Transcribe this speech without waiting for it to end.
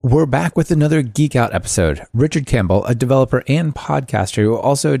We're back with another Geek Out episode. Richard Campbell, a developer and podcaster who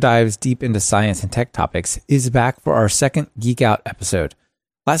also dives deep into science and tech topics, is back for our second Geek Out episode.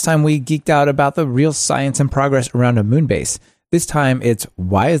 Last time we geeked out about the real science and progress around a moon base. This time it's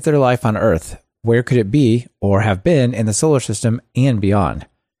why is there life on Earth? Where could it be or have been in the solar system and beyond?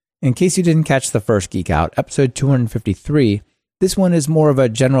 In case you didn't catch the first Geek Out, episode 253, this one is more of a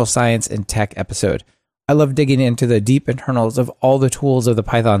general science and tech episode. I love digging into the deep internals of all the tools of the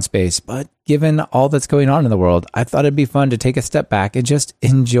Python space, but given all that's going on in the world, I thought it'd be fun to take a step back and just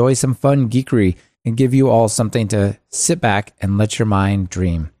enjoy some fun geekery and give you all something to sit back and let your mind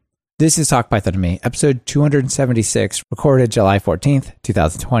dream. This is Talk Python to Me, episode 276, recorded July 14th,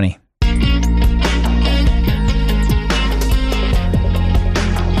 2020.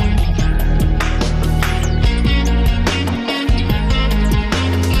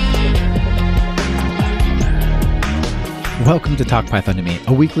 Welcome to Talk Python to Me,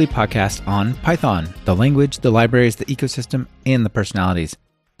 a weekly podcast on Python, the language, the libraries, the ecosystem, and the personalities.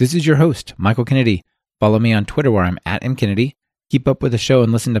 This is your host, Michael Kennedy. Follow me on Twitter where I'm at mkennedy. Keep up with the show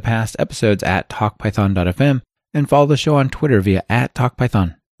and listen to past episodes at talkpython.fm, and follow the show on Twitter via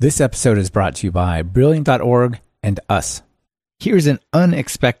 @talkpython. This episode is brought to you by Brilliant.org and us. Here's an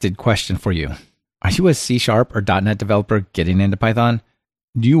unexpected question for you. Are you a C# or .NET developer getting into Python?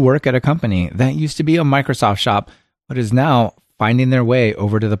 Do you work at a company that used to be a Microsoft shop but is now finding their way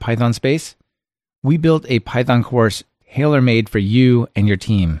over to the Python space? We built a Python course tailor-made for you and your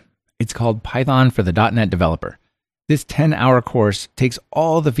team. It's called Python for the .NET Developer. This 10-hour course takes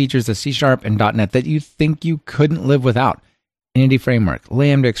all the features of C# and .NET that you think you couldn't live without. Entity Framework,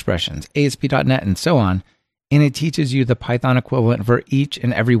 Lambda expressions, ASP.NET, and so on, and it teaches you the Python equivalent for each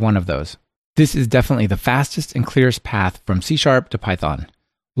and every one of those. This is definitely the fastest and clearest path from C# to Python.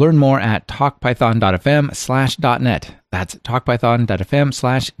 Learn more at talkpython.fm/.net. That's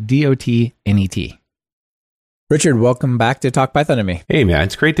talkpython.fm/.net. Richard, welcome back to Talk Python to Me. Hey, man,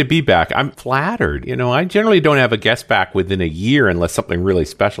 it's great to be back. I'm flattered. You know, I generally don't have a guest back within a year unless something really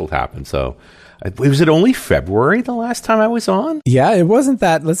special happens. So, was it only February the last time I was on? Yeah, it wasn't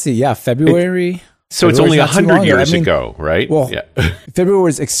that. Let's see. Yeah, February. So it's only 100 years ago, right? Well, yeah. February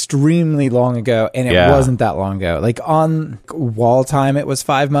was extremely long ago, and it wasn't that long ago. Like on wall time, it was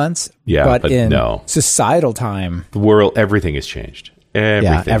 5 months. Yeah, but in societal time, the world, everything has changed.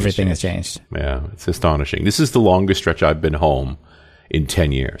 Everything has changed. Yeah, it's astonishing. This is the longest stretch I've been home in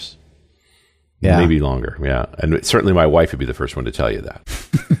 10 years. Yeah. Maybe longer, yeah. And certainly my wife would be the first one to tell you that.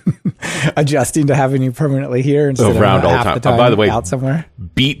 Adjusting to having you permanently here instead around of all half the time by the way, out somewhere.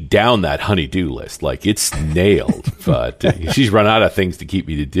 Beat down that honey-do list. Like, it's nailed. But she's run out of things to keep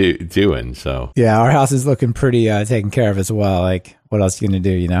me doing, so. Yeah, our house is looking pretty taken care of as well. Like, what else are you going to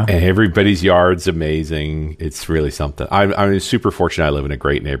do, you know? And everybody's yard's amazing. It's really something. I'm super fortunate. I live in a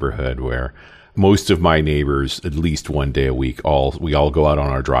great neighborhood where most of my neighbors, at least one day a week, we all go out on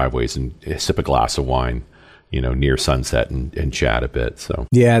our driveways and sip a glass of wine, you know, near sunset and chat a bit. So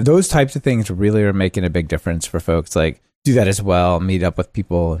yeah, those types of things really are making a big difference for folks. Like, do that as well. Meet up with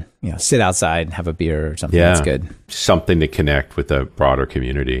people, you know, sit outside and have a beer or something. Yeah, that's good. Something to connect with the broader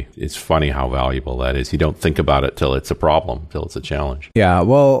community. It's funny how valuable that is. You don't think about it till it's a problem, till it's a challenge. Yeah,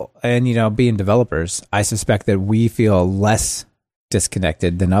 well, and you know, being developers, I suspect that we feel less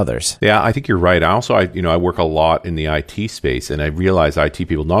disconnected than others. Yeah, I think you're right. I work a lot in the IT space, and I realize IT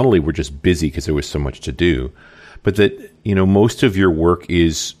people not only were just busy because there was so much to do, but that, you know, most of your work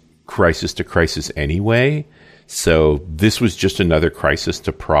is crisis to crisis anyway. So this was just another crisis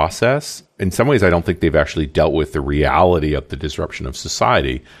to process. In some ways, I don't think they've actually dealt with the reality of the disruption of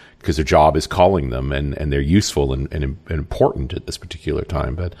society because their job is calling them and they're useful and important at this particular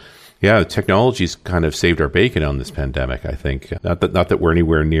time. But yeah, technology's kind of saved our bacon on this pandemic, I think. Not that we're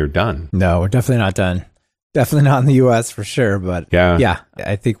anywhere near done. No, we're definitely not done. Definitely not in the U.S. for sure. But yeah,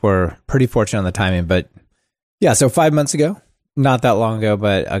 I think we're pretty fortunate on the timing. But yeah, so 5 months ago, not that long ago,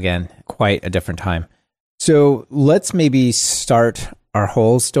 but again, quite a different time. So let's maybe start our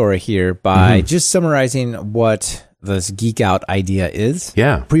whole story here by just summarizing what this Geek Out idea is.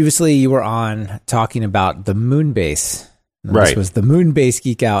 Yeah. Previously, you were on talking about the moon base. Right. This was the moon base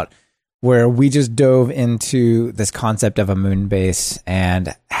Geek Out, where we just dove into this concept of a moon base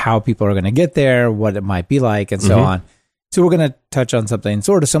and how people are going to get there, what it might be like, and so on. So we're going to touch on something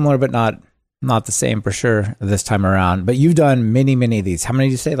sort of similar, but not the same for sure this time around. But you've done many, many of these. How many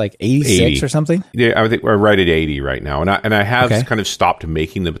did you say? Like 86 or something? Yeah, I think we're right at 80 right now. And I have kind of stopped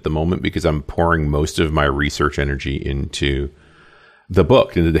making them at the moment because I'm pouring most of my research energy into the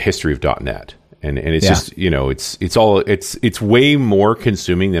book, into the history of .NET. And it's just, you know, it's way more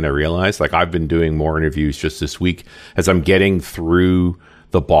consuming than I realized. Like, I've been doing more interviews just this week as I'm getting through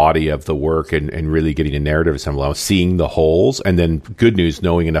the body of the work and really getting a narrative assembled, seeing the holes, and then good news,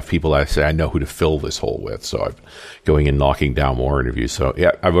 knowing enough people that I say I know who to fill this hole with. So I'm going and knocking down more interviews. So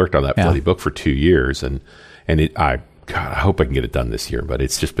yeah, I've worked on that bloody book for 2 years, and God, I hope I can get it done this year, but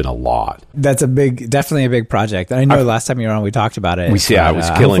it's just been a lot. That's definitely a big project. And I know last time you were on, we talked about it. I was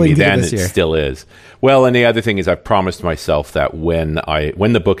killing me then. It still is. Well, and the other thing is, I've promised myself that when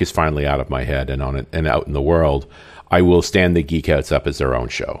the book is finally out of my head and out in the world, I will stand the Geekouts up as their own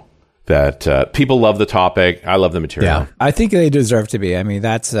show. That people love the topic. I love the material. Yeah, I think they deserve to be. I mean,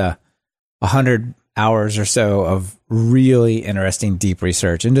 that's 100 hours or so of really interesting, deep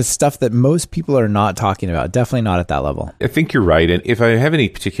research into stuff that most people are not talking about. Definitely not at that level. I think you're right. And if I have any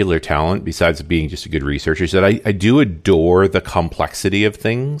particular talent, besides being just a good researcher, is that I do adore the complexity of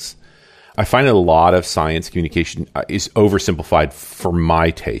things. I find that a lot of science communication is oversimplified for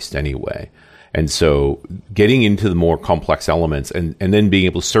my taste anyway. And so getting into the more complex elements and then being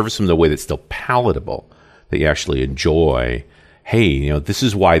able to service them in a way that's still palatable, that you actually enjoy. Hey, this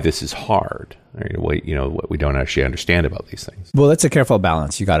is why this is hard. What we don't actually understand about these things. Well, that's a careful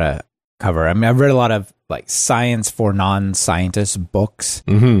balance you got to cover. I mean, I've read a lot of like science for non-scientists books,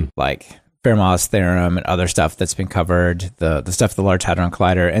 like Fermat's theorem and other stuff that's been covered, the stuff, the Large Hadron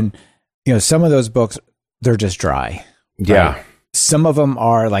Collider. And, some of those books, they're just dry. Yeah. Right? Some of them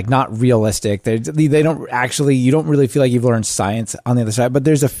are like not realistic. They don't actually, you don't really feel like you've learned science on the other side, but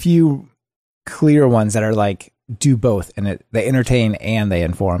there's a few clear ones that are like, do both, and they entertain and they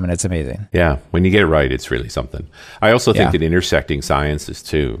inform, and it's amazing. Yeah, when you get it right, it's really something. I also think that intersecting sciences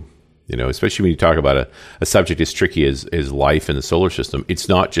too, especially when you talk about a subject as tricky as life in the solar system, it's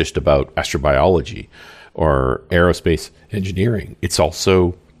not just about astrobiology or aerospace engineering. It's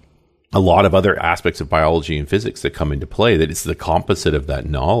also a lot of other aspects of biology and physics that come into play, that it's the composite of that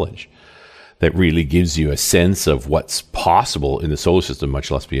knowledge that really gives you a sense of what's possible in the solar system, much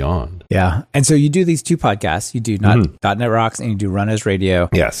less beyond. Yeah. And so you do these two podcasts. You do .NET Rocks and you do Run as Radio.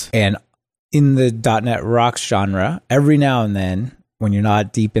 Yes. And in the .NET Rocks genre, every now and then, when you're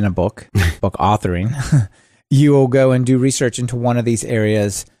not deep in a book authoring, you will go and do research into one of these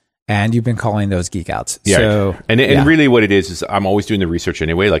areas, and you've been calling those Geekouts. Yeah. So, and really what it is I'm always doing the research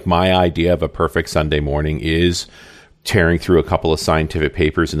anyway. Like my idea of a perfect Sunday morning is tearing through a couple of scientific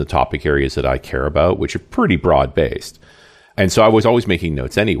papers in the topic areas that I care about, which are pretty broad-based. And so I was always making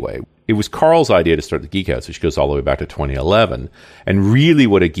notes anyway. It was Carl's idea to start the Geekouts, which goes all the way back to 2011. And really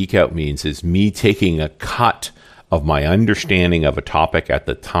what a Geekout means is me taking a cut of my understanding of a topic at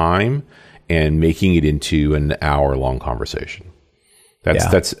the time and making it into an hour-long conversation.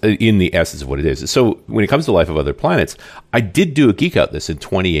 That's in the essence of what it is. So when it comes to Life of Other Planets, I did do a Geekout this in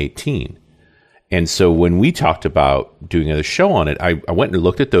 2018. And so when we talked about doing another show on it, I went and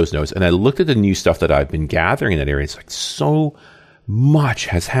looked at those notes, and I looked at the new stuff that I've been gathering in that area. It's like so much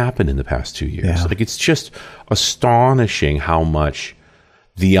has happened in the past 2 years. Yeah. Like it's just astonishing how much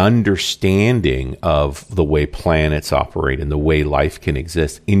the understanding of the way planets operate and the way life can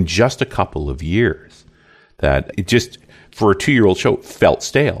exist in just a couple of years, that it just, for a 2-year-old show, felt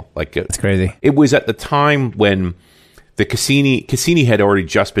stale. Like it's crazy. It was at the time when the Cassini had already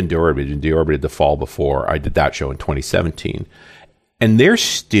just been deorbited the fall before. I did that show in 2017. And they're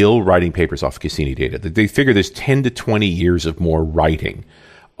still writing papers off Cassini data. They figure there's 10 to 20 years of more writing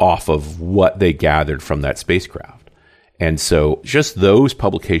off of what they gathered from that spacecraft. And so just those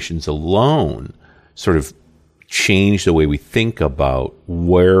publications alone sort of change the way we think about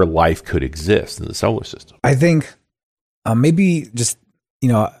where life could exist in the solar system. I think maybe just,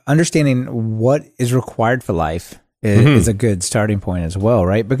 understanding what is required for life is a good starting point as well,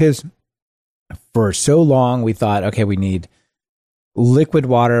 right? Because for so long we thought, okay, we need liquid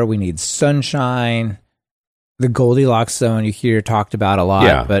water, we need sunshine, the Goldilocks zone you hear talked about a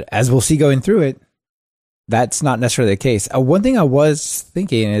lot, but as we'll see going through it, that's not necessarily the case. One thing I was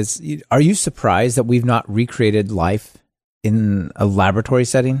thinking is, are you surprised that we've not recreated life in a laboratory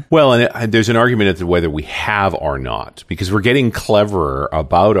setting? Well, and there's an argument as to whether we have or not, because we're getting cleverer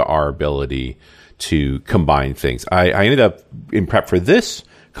about our ability to combine things. I ended up, in prep for this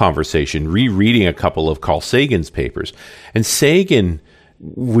conversation, rereading a couple of Carl Sagan's papers. And Sagan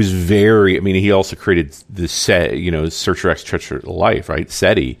was he also created the Search for Extraterrestrial Life, right?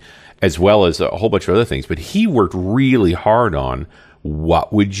 SETI, as well as a whole bunch of other things. But he worked really hard on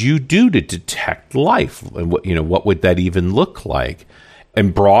what would you do to detect life, and what would that even look like,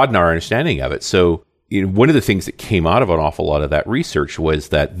 and broaden our understanding of it. So one of the things that came out of an awful lot of that research was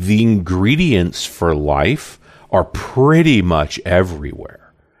that the ingredients for life are pretty much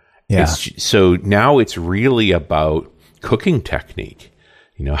everywhere. Yeah. So now it's really about cooking technique.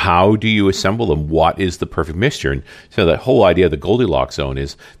 How do you assemble them? What is the perfect mixture? And so that whole idea of the Goldilocks zone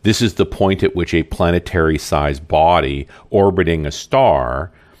is this is the point at which a planetary-sized body orbiting a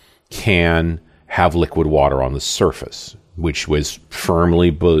star can have liquid water on the surface, which was firmly,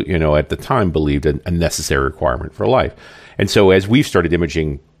 at the time believed a necessary requirement for life. And so as we've started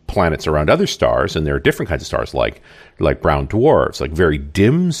imaging planets around other stars, and there are different kinds of stars like brown dwarfs, like very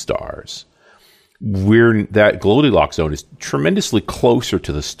dim stars, that Goldilocks zone is tremendously closer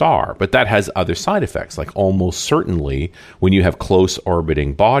to the star, but that has other side effects. Like almost certainly when you have close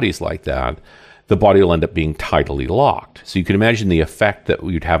orbiting bodies like that, the body will end up being tidally locked. So you can imagine the effect that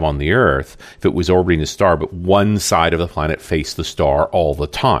you'd have on the Earth if it was orbiting the star, but one side of the planet faced the star all the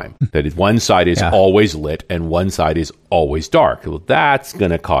time. That is, one side is always lit and one side is always dark. Well, that's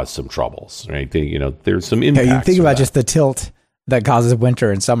going to cause some troubles, right? There's some impacts. You think about just the tilt that causes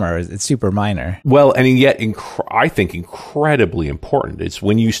winter and summer. It's super minor. Well, and yet, I think incredibly important. It's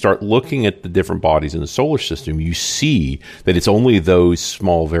when you start looking at the different bodies in the solar system, you see that it's only those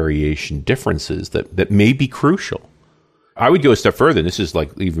small variation differences that may be crucial. I would go a step further, and this is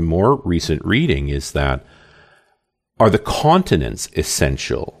like even more recent reading, is that are the continents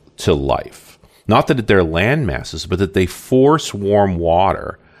essential to life? Not that they're land masses, but that they force warm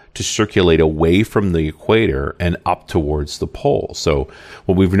water to circulate away from the equator and up towards the pole. So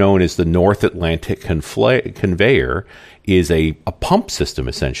what we've known as the North Atlantic conveyor is a pump system,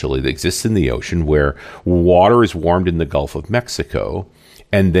 essentially, that exists in the ocean where water is warmed in the Gulf of Mexico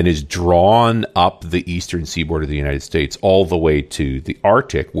and then is drawn up the eastern seaboard of the United States all the way to the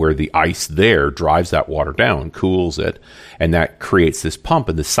Arctic, where the ice there drives that water down, cools it, and that creates this pump.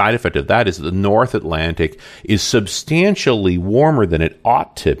 And the side effect of that is that the North Atlantic is substantially warmer than it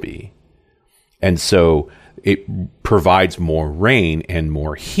ought to be. And so it provides more rain and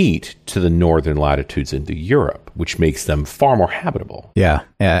more heat to the northern latitudes into Europe, which makes them far more habitable. Yeah.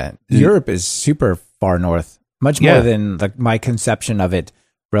 Europe is super far north, much more than my conception of it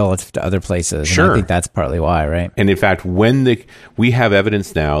relative to other places. Sure. And I think that's partly why, right? And in fact, we have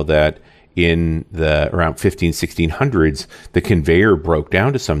evidence now that in the around 1600s, the conveyor broke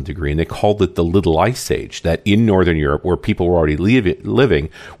down to some degree, and they called it the Little Ice Age, that in Northern Europe, where people were already living,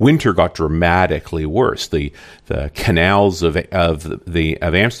 winter got dramatically worse. The canals of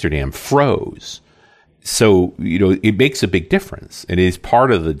Amsterdam froze. So, it makes a big difference. It is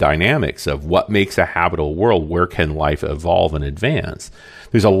part of the dynamics of what makes a habitable world. Where can life evolve and advance?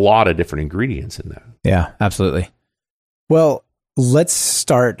 There's a lot of different ingredients in that. Yeah, absolutely. Well, let's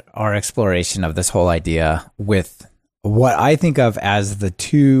start our exploration of this whole idea with what I think of as the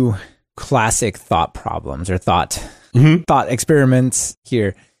two classic thought problems or thought experiments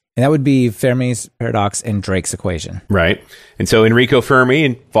here. And that would be Fermi's paradox and Drake's equation. Right. And so Enrico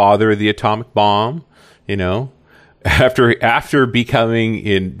Fermi, father of the atomic bomb, after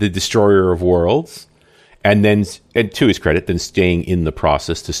becoming the destroyer of worlds, and to his credit, then staying in the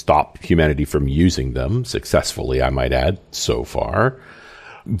process to stop humanity from using them successfully, I might add, so far,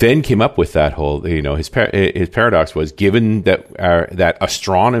 then came up with that whole, his paradox was, given that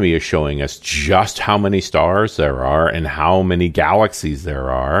astronomy is showing us just how many stars there are and how many galaxies there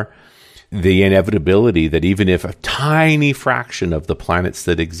are, the inevitability that even if a tiny fraction of the planets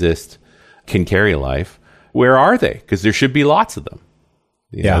that exist can carry life, where are they? Because there should be lots of them.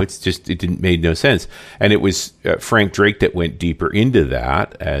 It made no sense. And it was Frank Drake that went deeper into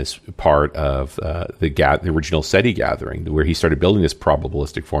that as part of the original SETI gathering, where he started building this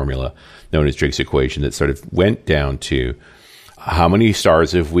probabilistic formula known as Drake's equation that sort of went down to how many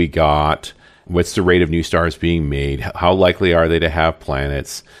stars have we got? What's the rate of new stars being made? How likely are they to have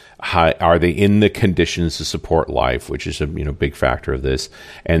planets? How, are they in the conditions to support life, which is a big factor of this?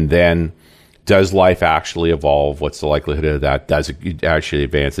 And then, does life actually evolve? What's the likelihood of that? Does it actually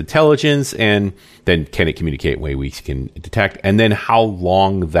advance intelligence? And then can it communicate in a way we can detect? And then how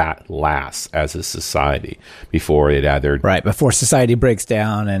long that lasts as a society before it either... Right, before society breaks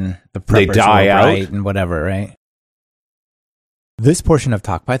down and the preppers they die out and whatever, right? This portion of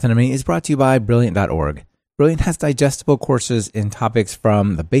Talk Pythonomy is brought to you by Brilliant.org. Brilliant has digestible courses in topics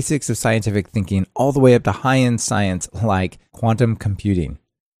from the basics of scientific thinking all the way up to high-end science like quantum computing.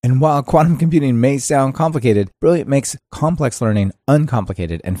 And while quantum computing may sound complicated, Brilliant makes complex learning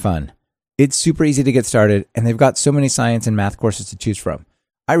uncomplicated and fun. It's super easy to get started, and they've got so many science and math courses to choose from.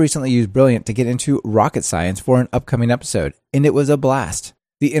 I recently used Brilliant to get into rocket science for an upcoming episode, and it was a blast.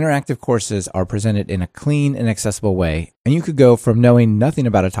 The interactive courses are presented in a clean and accessible way, and you could go from knowing nothing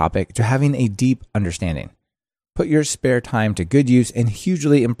about a topic to having a deep understanding. Put your spare time to good use and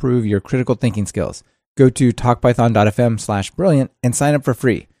hugely improve your critical thinking skills. Go to talkpython.fm/brilliant and sign up for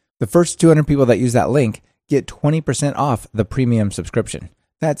free. The first 200 people that use that link get 20% off the premium subscription.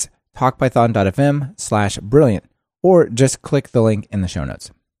 That's talkpython.fm/brilliant, or just click the link in the show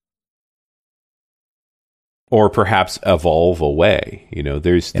notes. Or perhaps evolve away.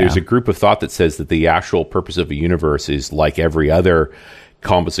 There's a group of thought that says that the actual purpose of a universe is, like every other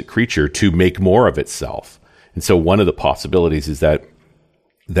composite creature, to make more of itself. And so one of the possibilities is that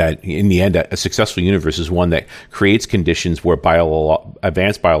in the end, a successful universe is one that creates conditions where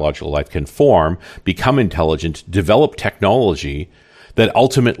advanced biological life can form, become intelligent, develop technology that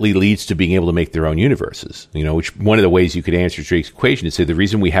ultimately leads to being able to make their own universes. Which one of the ways you could answer Drake's equation is say the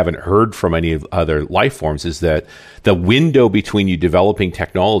reason we haven't heard from any of other life forms is that the window between you developing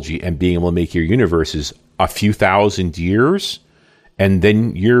technology and being able to make your universe is a few thousand years, and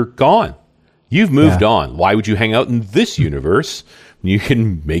then you're gone. You've moved on. Why would you hang out in this universe? You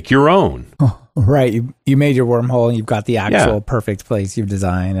can make your own. Right. You made your wormhole and you've got the actual perfect place you've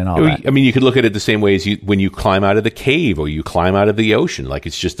designed and all that. I mean, you could look at it the same way as when you climb out of the cave or you climb out of the ocean. Like,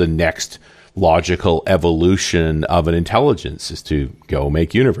 it's just the next logical evolution of an intelligence is to go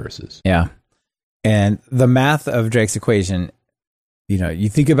make universes. Yeah. And the math of Drake's equation, you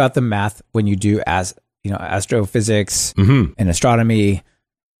think about the math when you do astrophysics and astronomy,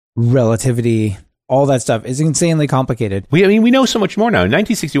 relativity, all that stuff is insanely complicated. We know so much more now. In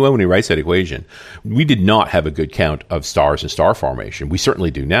 1961, when he writes that equation, we did not have a good count of stars and star formation. We certainly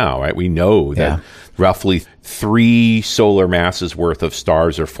do now, right? We know that roughly 3 solar masses worth of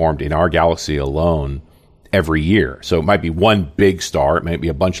stars are formed in our galaxy alone every year. So it might be one big star, it might be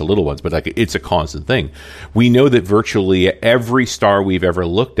a bunch of little ones, but it's a constant thing. We know that virtually every star we've ever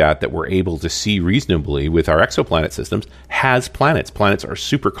looked at that we're able to see reasonably with our exoplanet systems has planets. Planets are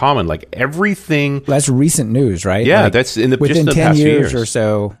super common. Like everything. That's recent news, right? Yeah, that's within just 10 past few years or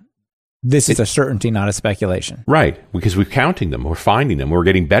so. This is a certainty, not a speculation. Right, because we're counting them, we're finding them, we're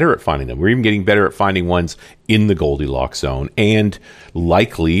getting better at finding them. We're even getting better at finding ones in the Goldilocks zone and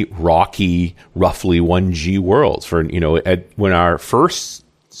likely rocky, roughly 1G worlds. When our first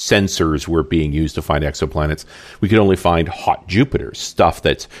sensors were being used to find exoplanets, we could only find hot Jupiters, stuff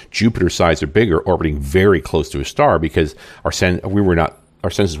that's Jupiter size or bigger, orbiting very close to a star, because our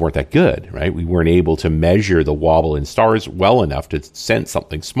senses weren't that good, right? We weren't able to measure the wobble in stars well enough to sense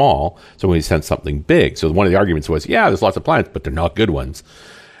something small. So we sense something big. So one of the arguments was, there's lots of planets, but they're not good ones.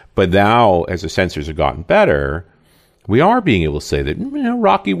 But now, as the sensors have gotten better, we are being able to say that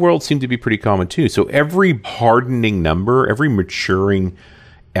rocky worlds seem to be pretty common too. So every hardening number, every maturing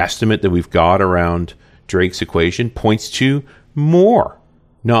estimate that we've got around Drake's equation points to more,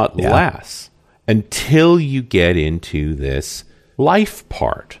 not less, until you get into this life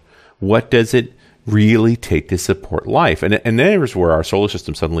part. What does it really take to support life? And there's where our solar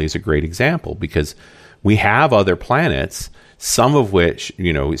system suddenly is a great example, because we have other planets, some of which,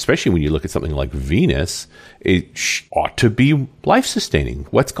 especially when you look at something like Venus, it ought to be life-sustaining.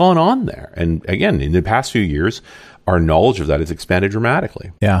 What's gone on there? And again, in the past few years, our knowledge of that has expanded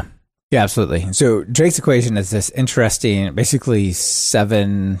dramatically. Yeah. Yeah, absolutely. So Drake's equation is this interesting, basically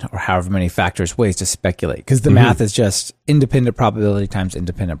 7 or however many factors ways to speculate, because the math is just independent probability times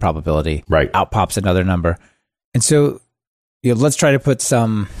independent probability. Right. Out pops another number. And so let's try to put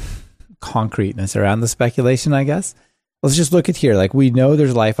some concreteness around the speculation, I guess. Let's just look at here. Like, we know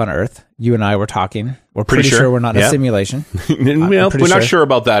there's life on Earth. You and I were talking. We're pretty sure we're not in a simulation. We're not sure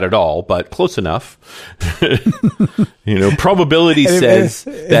about that at all, but close enough. Probability says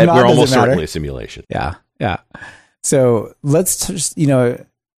that we're almost certainly a simulation. Yeah, yeah. So let's just,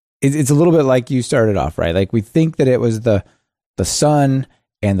 it's a little bit like you started off, right? Like, we think that it was the sun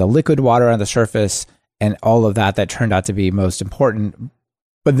and the liquid water on the surface and all of that turned out to be most important.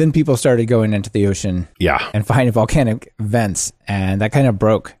 But then people started going into the ocean and finding volcanic vents, and that kind of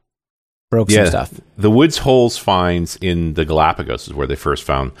broke some stuff. The Woods Holes finds in the Galapagos is where they first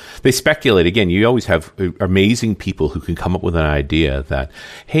found. They speculate, again, you always have amazing people who can come up with an idea that,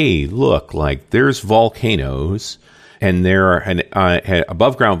 hey, look, like there's volcanoes, and there are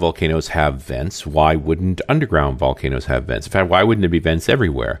above ground volcanoes have vents. Why wouldn't underground volcanoes have vents? In fact, why wouldn't there be vents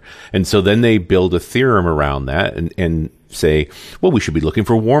everywhere? And so then they build a theorem around that and say, well, we should be looking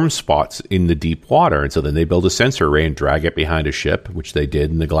for warm spots in the deep water. And so then they build a sensor array and drag it behind a ship, which they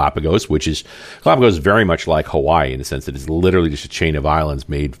did in the Galapagos, Galapagos is very much like Hawaii in the sense that it's literally just a chain of islands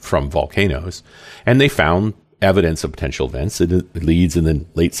made from volcanoes. And they found evidence of potential vents. It leads in the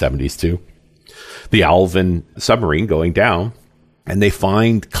late 70s to the Alvin submarine going down, and they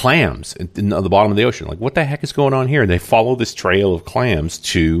find clams in the bottom of the ocean. Like, what the heck is going on here? And they follow this trail of clams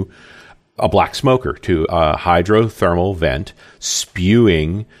to a black smoker, to a hydrothermal vent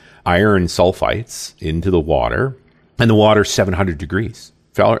spewing iron sulfides into the water, and the water's 700 degrees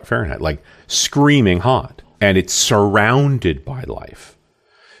Fahrenheit, like screaming hot, and it's surrounded by life.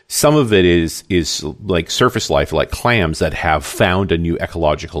 Some of it is like surface life, like clams that have found a new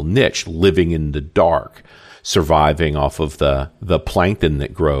ecological niche, living in the dark, surviving off of the plankton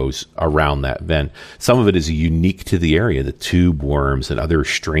that grows around that vent. Some of it is unique to the area, the tube worms and other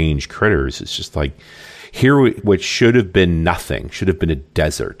strange critters. It's just like here, what should have been nothing, should have been a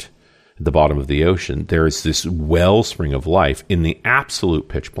desert at the bottom of the ocean. There is this wellspring of life in the absolute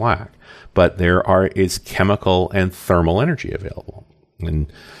pitch black, but there is chemical and thermal energy available.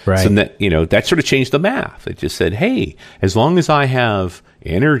 And so that sort of changed the math. It just said, hey, as long as I have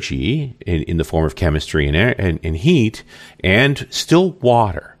energy in the form of chemistry and heat and still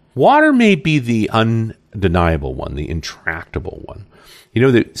water may be the undeniable one, the intractable one. You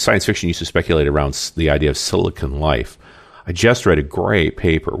know that science fiction used to speculate around the idea of silicon life. I just read a great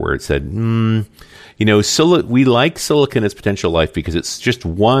paper where it said, we like silicon as potential life because it's just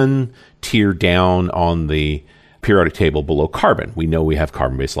one tier down on the periodic table below carbon. We know we have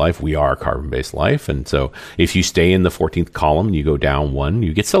carbon-based life. We are carbon-based life. And so if you stay in the 14th column and you go down one,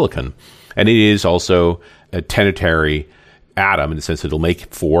 you get silicon. And it is also a tenetary atom in the sense that it'll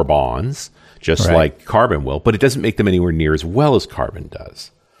make 4 bonds, just like carbon will, but it doesn't make them anywhere near as well as carbon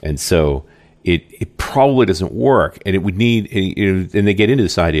does. And so it probably doesn't work. And it would need, and they get into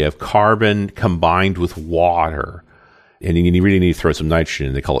this idea of carbon combined with water. And you really need to throw some nitrogen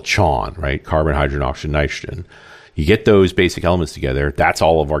in. They call it CHON, right? Carbon, hydrogen, oxygen, nitrogen. You get those basic elements together. That's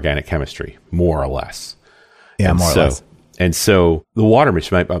all of organic chemistry, more or less. Yeah, more or less. And so the water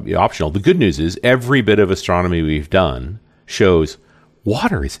mix might be optional. The good news is every bit of astronomy we've done shows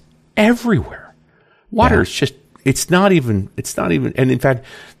water is everywhere. Water is just, it's not even, and in fact,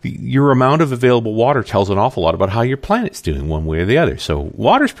 your amount of available water tells an awful lot about how your planet's doing one way or the other. So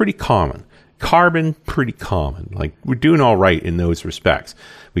water's pretty common. Carbon, pretty common. Like, we're doing all right in those respects.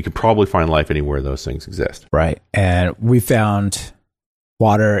 We could probably find life anywhere those things exist. Right. And we found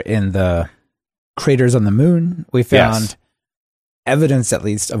water in the craters on the moon. We found evidence, at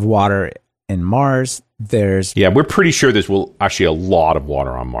least, of water in Mars. We're pretty sure there's actually a lot of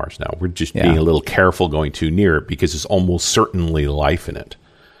water on Mars now. We're just being a little careful going too near it because there's almost certainly life in it.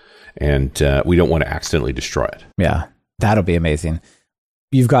 And we don't want to accidentally destroy it. Yeah, that'll be amazing.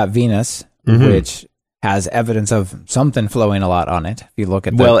 You've got Venus, which has evidence of something flowing a lot on it. If you look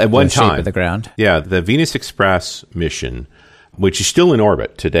at the shape of the ground. Yeah, the Venus Express mission, which is still in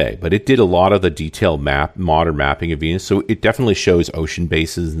orbit today, but it did a lot of the detailed modern mapping of Venus. So it definitely shows ocean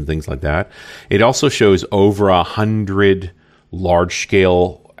bases and things like that. It also shows over 100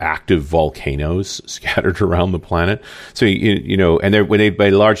 large-scale active volcanoes scattered around the planet. So, and by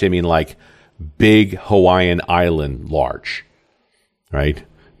large, they mean like big Hawaiian island large, right?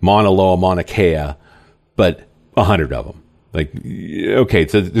 Mauna Loa, Mauna Kea, but 100 of them. Like, okay,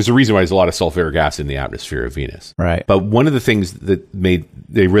 so there's a reason why there's a lot of sulfuric acid in the atmosphere of Venus. Right. But one of the things that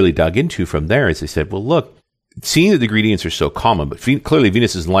they really dug into from there is they said, well, look, seeing that the ingredients are so common, but clearly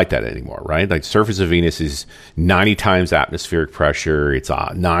Venus isn't like that anymore, right? Like, the surface of Venus is 90 times atmospheric pressure. It's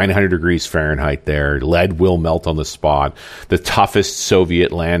 900 degrees Fahrenheit there. Lead will melt on the spot. The toughest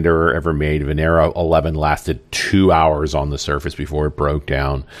Soviet lander ever made, Venera 11, lasted 2 hours on the surface before it broke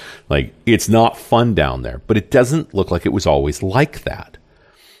down. Like, it's not fun down there, but it doesn't look like it was always like that.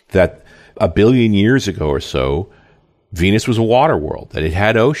 That a billion years ago or so, Venus was a water world, that it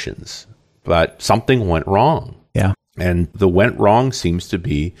had oceans. But something went wrong. Yeah. And the went wrong seems to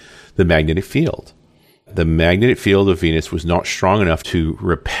be the magnetic field. The magnetic field of Venus was not strong enough to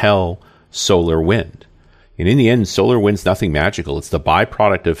repel solar wind. And in the end, solar wind's nothing magical. It's the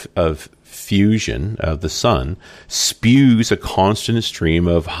byproduct of fusion of the sun, spews a constant stream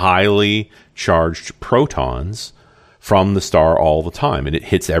of highly charged protons from the star all the time. And it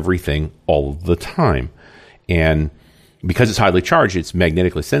hits everything all the time. And because it's highly charged, it's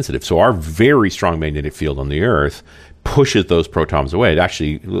magnetically sensitive. So our very strong magnetic field on the Earth pushes those protons away. It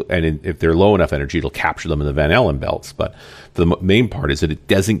actually, and if they're low enough energy, it'll capture them in the Van Allen belts. But the main part is that it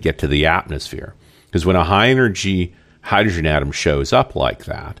doesn't get to the atmosphere. Because when a high energy hydrogen atom shows up like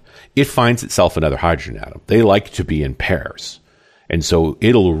that, it finds itself another hydrogen atom. They like to be in pairs. And so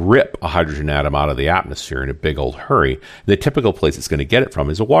it'll rip a hydrogen atom out of the atmosphere in a big old hurry. The typical place it's going to get it from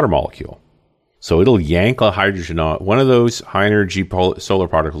is a water molecule. So it'll yank a hydrogen out. One of those high energy solar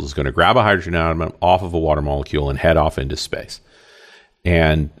particles is going to grab a hydrogen atom off of a water molecule and head off into space.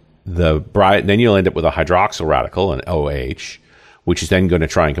 And then you'll end up with a hydroxyl radical, an OH, which is then going to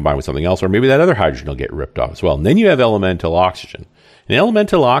try and combine with something else, or maybe that other hydrogen will get ripped off as well. And then you have elemental oxygen. And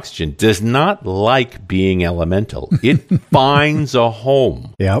elemental oxygen does not like being elemental. It finds a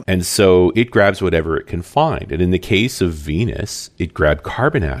home. Yep. And so it grabs whatever it can find. And in the case of Venus, it grabbed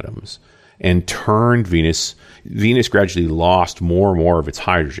carbon atoms. and turned Venus. Venus gradually lost more and more of its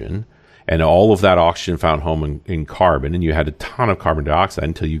hydrogen, and all of that oxygen found home in carbon, and you had a ton of carbon dioxide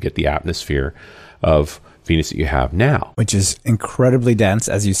until you get the atmosphere of Venus that you have now. Which is incredibly dense,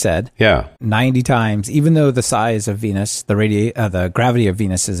 as you said. Yeah. 90 times, even though the size of Venus, the gravity of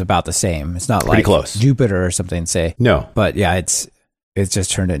Venus is about the same. It's not Pretty like close. Jupiter or something, say. No. But yeah, it's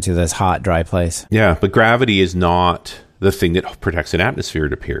just turned into this hot, dry place. Yeah, but gravity is not the thing that protects an atmosphere,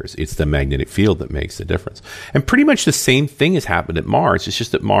 it appears. It's the magnetic field that makes the difference. And pretty much the same thing has happened at Mars. It's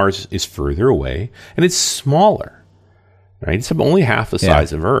just that Mars is further away and it's smaller, right? It's only half the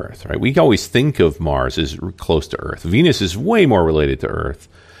size of Earth, right? We always think of Mars as close to Earth. Venus is way more related to Earth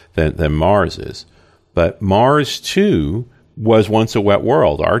than Mars is. But Mars, too, was once a wet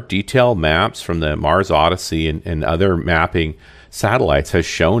world. Our detailed maps from the Mars Odyssey and other mapping satellites has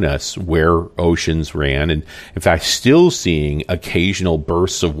shown us where oceans ran, and in fact still seeing occasional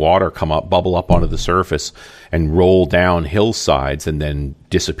bursts of water come up, bubble up onto the surface and roll down hillsides and then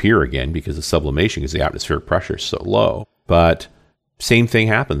disappear again because of sublimation, because the atmospheric pressure is so low. But same thing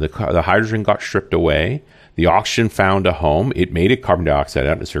happened. The hydrogen got stripped away, the oxygen found a home, it made a carbon dioxide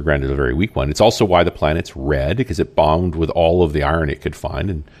atmosphere, granted a very weak one. It's also why the planet's red, because it bombed with all of the iron it could find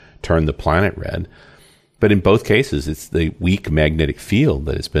and turned the planet red. But in both cases, it's the weak magnetic field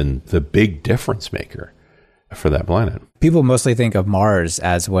that has been the big difference maker for that planet. People mostly think of Mars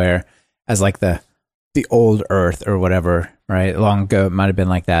as like the old Earth or whatever, right? Long ago, it might have been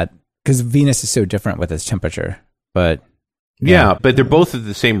like that because Venus is so different with its temperature. But yeah, but they're both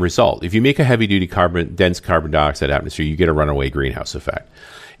the same result. If you make a heavy-duty dense carbon dioxide atmosphere, you get a runaway greenhouse effect.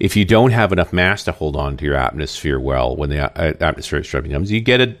 If you don't have enough mass to hold on to your atmosphere well when the atmospheric stripping comes, you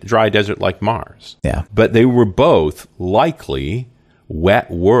get a dry desert like Mars. Yeah. But they were both likely wet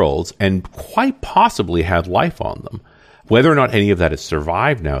worlds and quite possibly had life on them. Whether or not any of that has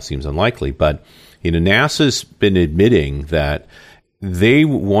survived now seems unlikely, but NASA's been admitting that they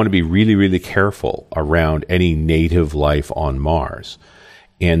want to be really, really careful around any native life on Mars.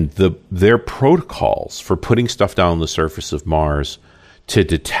 And their protocols for putting stuff down on the surface of Mars to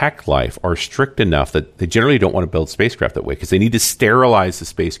detect life are strict enough that they generally don't want to build spacecraft that way because they need to sterilize the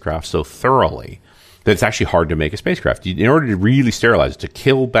spacecraft so thoroughly that it's actually hard to make a spacecraft. In order to really sterilize it, to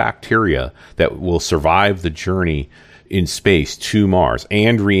kill bacteria that will survive the journey in space to Mars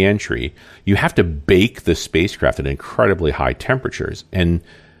and re-entry, you have to bake the spacecraft at incredibly high temperatures. And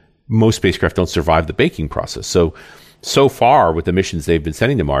most spacecraft don't survive the baking process. So far, with the missions they've been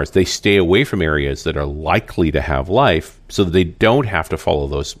sending to Mars, they stay away from areas that are likely to have life so that they don't have to follow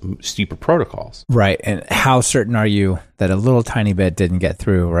those steeper protocols. Right. And how certain are you that a little tiny bit didn't get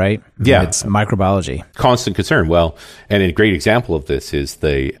through, right? Yeah. It's microbiology. Constant concern. Well, and a great example of this is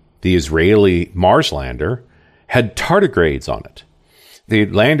the Israeli Mars lander had tardigrades on it. The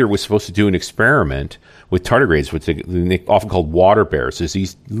lander was supposed to do an experiment with tardigrades, which they often called water bears. There's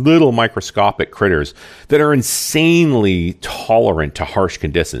these little microscopic critters that are insanely tolerant to harsh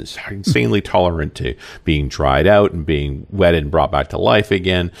conditions, insanely tolerant to being dried out and being wetted and brought back to life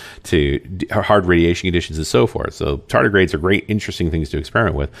again, to hard radiation conditions and so forth. So tardigrades are great, interesting things to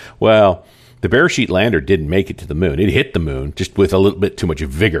experiment with. Well, the Bear Sheet lander didn't make it to the moon. It hit the moon just with a little bit too much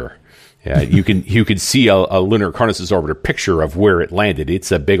vigor. Yeah, you can see a lunar reconnaissance orbiter picture of where it landed.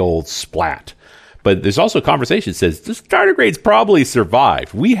 It's a big old splat. But there's also a conversation that says this tardigrades probably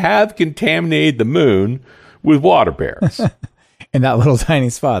survived. We have contaminated the moon with water bears. In that little tiny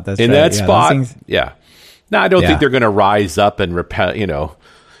spot. That's in right. that spot. Yeah. Now I don't think they're going to rise up and repel,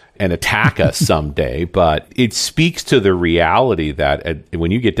 and attack us someday, but it speaks to the reality that when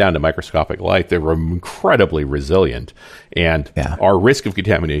you get down to microscopic life, they're incredibly resilient, and our risk of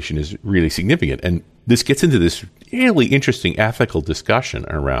contamination is really significant. And this gets into this really interesting ethical discussion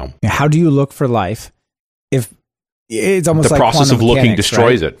around how do you look for life if it's almost the like process of looking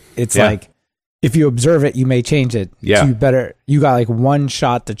destroys it. It's like if you observe it, you may change it. Yeah. So you got like one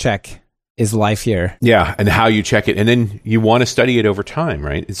shot to check. Is life here? Yeah, and how you check it. And then you want to study it over time,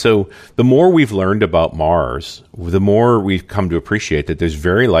 right? And so the more we've learned about Mars, the more we've come to appreciate that there's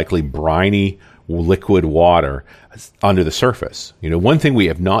very likely briny liquid water under the surface. One thing we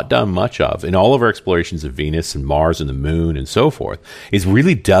have not done much of in all of our explorations of Venus and Mars and the moon and so forth is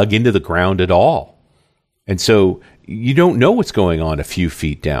really dug into the ground at all. And so you don't know what's going on a few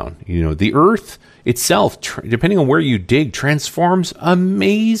feet down. The Earth itself, depending on where you dig, transforms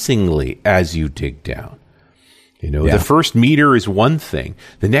amazingly as you dig down. The first meter is one thing.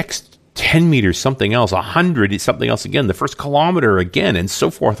 The next 10 meters, something else. 100 is something else again. The first kilometer again, and so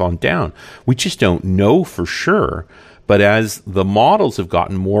forth on down. We just don't know for sure. But as the models have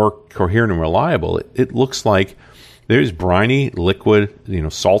gotten more coherent and reliable, it looks like There's briny, liquid,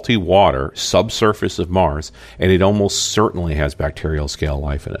 salty water, subsurface of Mars, and it almost certainly has bacterial scale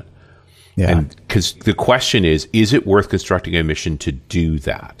life in it. Yeah. And because the question is it worth constructing a mission to do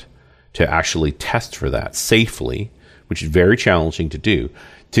that, to actually test for that safely, which is very challenging to do,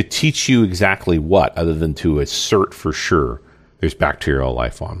 to teach you exactly what, other than to assert for sure there's bacterial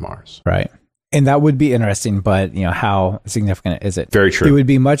life on Mars. Right. And that would be interesting, but how significant is it? Very true. It would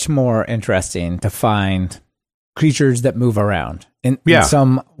be much more interesting to find creatures that move around in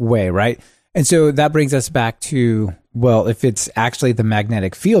some way, right? And so that brings us back to, well, if it's actually the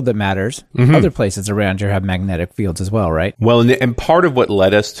magnetic field that matters, other places around here have magnetic fields as well, right? Well, and part of what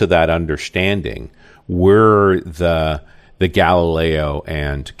led us to that understanding were the Galileo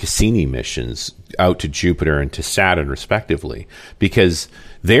and Cassini missions out to Jupiter and to Saturn, respectively, because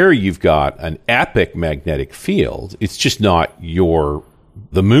there you've got an epic magnetic field. It's just not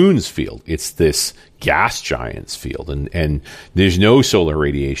the moon's field. It's this gas giant's field, and there's no solar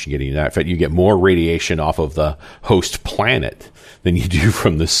radiation getting that. In fact, you get more radiation off of the host planet than you do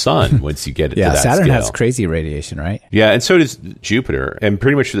from the sun once you get it to that Saturn scale. has crazy radiation, right? Yeah, and so does Jupiter, and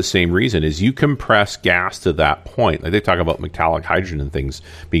pretty much for the same reason. Is you compress gas to that point, like they talk about metallic hydrogen and things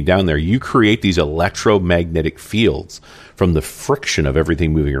being down there, you create these electromagnetic fields from the friction of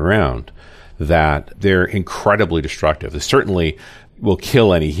everything moving around that they're incredibly destructive. They certainly will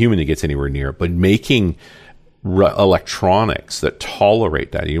kill any human that gets anywhere near it, but making electronics that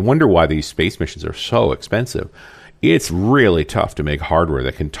tolerate that, you wonder why these space missions are so expensive. It's really tough to make hardware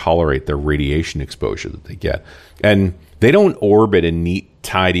that can tolerate the radiation exposure that they get. And they don't orbit in neat,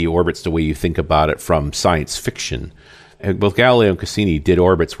 tidy orbits the way you think about it from science fiction. And both Galileo and Cassini did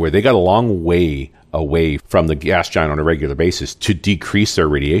orbits where they got a long way away from the gas giant on a regular basis to decrease their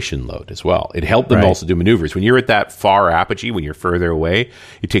radiation load as well. It helped them also do maneuvers. When you're at that far apogee, when you're further away,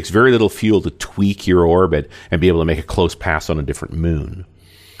 it takes very little fuel to tweak your orbit and be able to make a close pass on a different moon.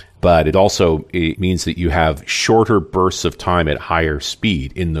 But it means that you have shorter bursts of time at higher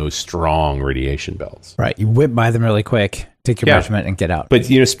speed in those strong radiation belts. Right. You whip by them really quick, take your measurement, and get out. But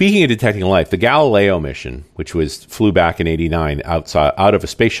speaking of detecting life, the Galileo mission, which flew back in '89 out of a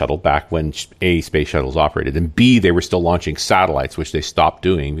space shuttle back when A, space shuttles operated, and B, they were still launching satellites, which they stopped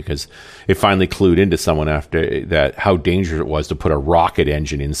doing because it finally clued into someone after that how dangerous it was to put a rocket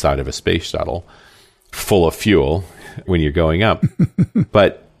engine inside of a space shuttle full of fuel when you're going up.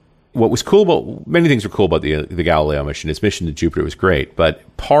 But what was cool about, many things were cool about the Galileo mission. Its mission to Jupiter was great,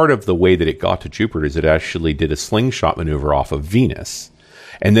 but part of the way that it got to Jupiter is it actually did a slingshot maneuver off of Venus,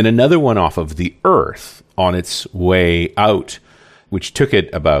 and then another one off of the Earth on its way out, which took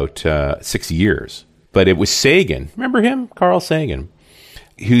it about 6 years. But it was Sagan, remember him, Carl Sagan,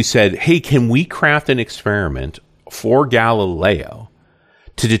 who said, hey, can we craft an experiment for Galileo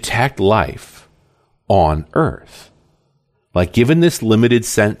to detect life on Earth? Like, given this limited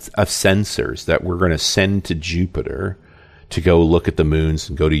set of sensors that we're going to send to Jupiter to go look at the moons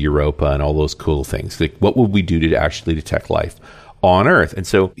and go to Europa and all those cool things, like, what would we do to actually detect life on Earth? And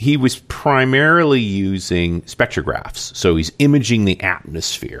so he was primarily using spectrographs. So he's imaging the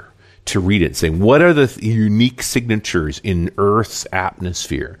atmosphere to read it and saying, what are the unique signatures in Earth's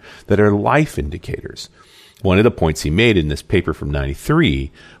atmosphere that are life indicators? One of the points he made in this paper from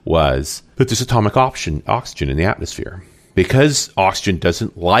 '93 was that there's atomic oxygen in the atmosphere. Because oxygen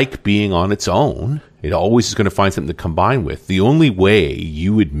doesn't like being on its own, it always is going to find something to combine with. The only way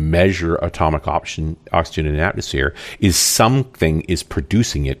you would measure atomic oxygen in an atmosphere is something is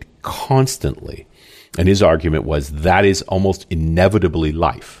producing it constantly. And his argument was that is almost inevitably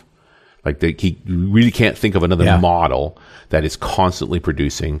life. Like he really can't think of another model that is constantly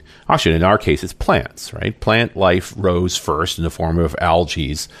producing oxygen. In our case, it's plants, right? Plant life rose first in the form of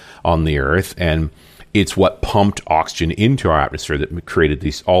algae on the Earth, and it's what pumped oxygen into our atmosphere that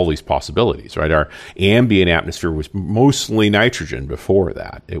created all these possibilities, right? Our ambient atmosphere was mostly nitrogen before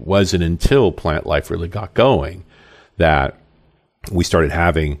that. It wasn't until plant life really got going that we started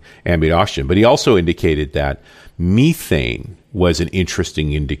having ambient oxygen. But he also indicated that methane was an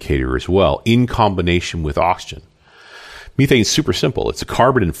interesting indicator as well, in combination with oxygen. Methane is super simple. It's a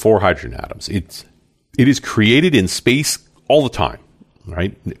carbon and 4 hydrogen atoms. It is created in space all the time.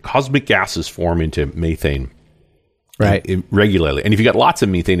 Right, cosmic gases form into methane, right, regularly, and if you got lots of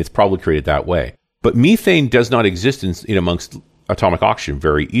methane, it's probably created that way. But methane does not exist in amongst atomic oxygen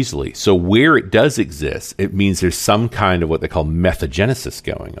very easily. So where it does exist, it means there's some kind of what they call methagenesis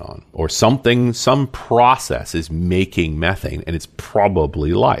going on, or some process is making methane, and it's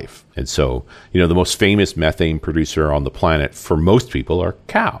probably life. And so, the most famous methane producer on the planet for most people are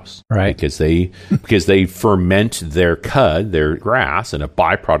cows, right? Because they ferment their cud, their grass, and a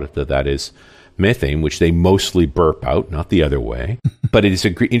byproduct of that is methane, which they mostly burp out, not the other way. But it is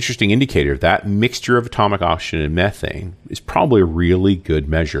an interesting indicator. That mixture of atomic oxygen and methane is probably a really good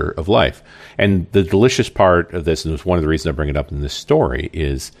measure of life. And the delicious part of this, and it's one of the reasons I bring it up in this story,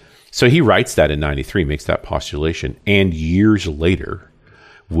 is so he writes that in 93, makes that postulation, and years later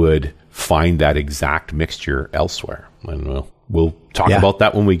would find that exact mixture elsewhere. And we'll talk about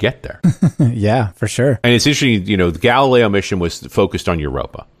that when we get there. Yeah, for sure. And it's interesting, the Galileo mission was focused on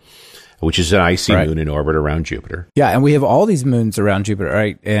Europa, which is an icy moon in orbit around Jupiter. Yeah, and we have all these moons around Jupiter,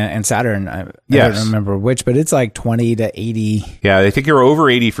 right? And Saturn. I don't remember which, but it's like 20 to 80. Yeah, I think you're over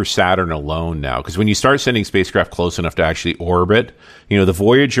 80 for Saturn alone now, because when you start sending spacecraft close enough to actually orbit, the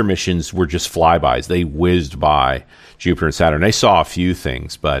Voyager missions were just flybys. They whizzed by Jupiter and Saturn. They saw a few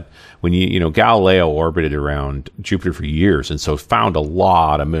things, but when Galileo orbited around Jupiter for years, and so found a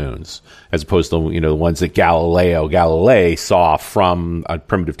lot of moons, as opposed to the ones that Galilei saw from a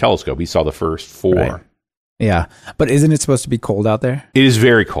primitive telescope. He saw the first 4. Right. Yeah, but isn't it supposed to be cold out there? It is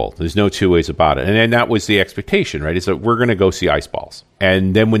very cold. There's no two ways about it. And that was the expectation, right? Is that we're going to go see ice balls.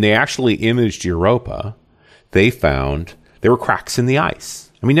 And then when they actually imaged Europa, they found there were cracks in the ice.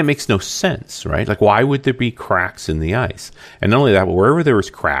 I mean, that makes no sense, right? Like, why would there be cracks in the ice? And not only that, but wherever there was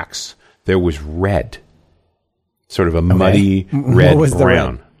cracks, there was red. Sort of a muddy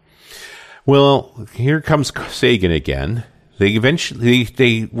red-brown. Well, here comes Sagan again. They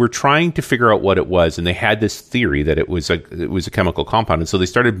were trying to figure out what it was, and they had this theory that it was a chemical compound, and so they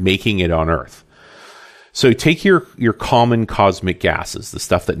started making it on Earth. So take your common cosmic gases, the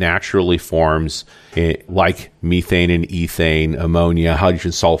stuff that naturally forms, like methane and ethane, ammonia,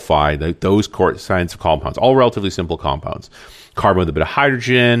 hydrogen sulfide, those kinds of compounds, all relatively simple compounds. Carbon with a bit of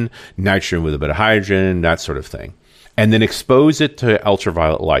hydrogen, nitrogen with a bit of hydrogen, that sort of thing. And then expose it to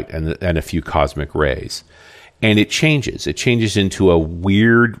ultraviolet light and a few cosmic rays. And it changes. It changes into a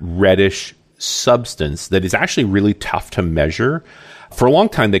weird reddish substance that is actually really tough to measure. For a long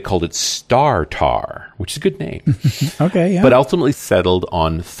time, they called it star tar, which is a good name. Okay, yeah. But ultimately settled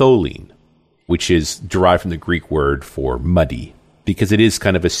on tholene, which is derived from the Greek word for muddy, because it is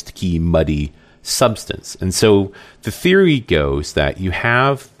kind of a sticky, muddy substance. And so the theory goes that you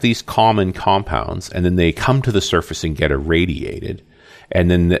have these common compounds, and then they come to the surface and get irradiated. And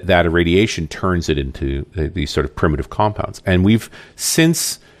then that irradiation turns it into these sort of primitive compounds. And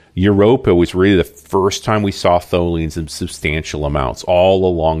since Europa was really the first time we saw tholines in substantial amounts all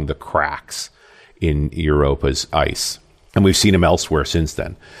along the cracks in Europa's ice. And we've seen them elsewhere since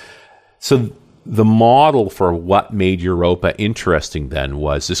then. So the model for what made Europa interesting then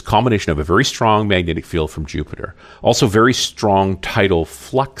was this combination of a very strong magnetic field from Jupiter, also very strong tidal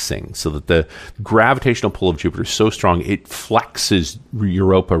fluxing, so that the gravitational pull of Jupiter is so strong it flexes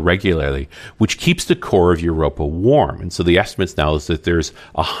Europa regularly, which keeps the core of Europa warm. And so the estimates now is that there's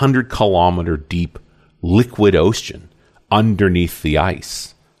 100-kilometer deep liquid ocean underneath the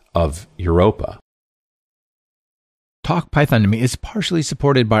ice of Europa. Talk Python to Me is partially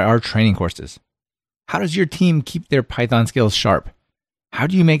supported by our training courses. How does your team keep their Python skills sharp? How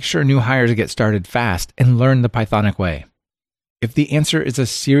do you make sure new hires get started fast and learn the Pythonic way? If the answer is a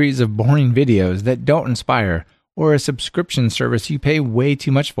series of boring videos that don't inspire, or a subscription service you pay way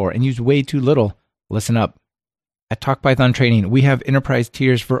too much for and use way too little, listen up. At Talk Python Training, we have enterprise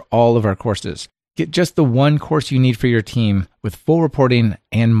tiers for all of our courses. Get just the one course you need for your team with full reporting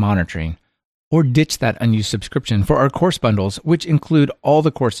and monitoring. Or ditch that unused subscription for our course bundles, which include all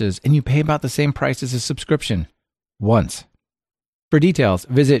the courses, and you pay about the same price as a subscription. Once. For details,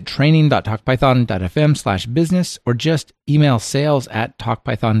 visit training.talkpython.fm/business or just email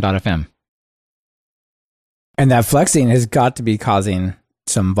sales@talkpython.fm. And that flexing has got to be causing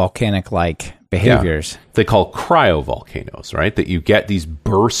some volcanic-like behaviors. Yeah. They call cryovolcanoes, right? That you get these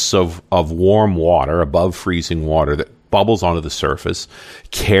bursts of warm water, above freezing water, that bubbles onto the surface,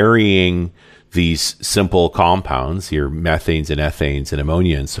 carrying these simple compounds, your methanes and ethanes and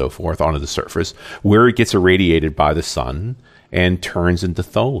ammonia and so forth, onto the surface, where it gets irradiated by the sun and turns into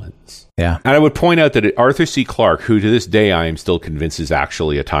tholins. Yeah. And I would point out that Arthur C. Clarke, who to this day I am still convinced is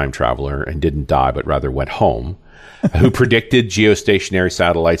actually a time traveler and didn't die, but rather went home, who predicted geostationary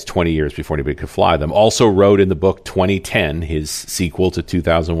satellites 20 years before anybody could fly them, also wrote in the book 2010, his sequel to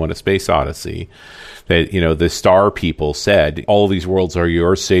 2001: A Space Odyssey, that, the star people said, all these worlds are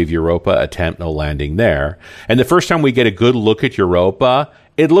yours, save Europa, attempt no landing there. And the first time we get a good look at Europa,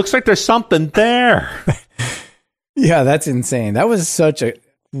 it looks like there's something there. Yeah, that's insane. That was such a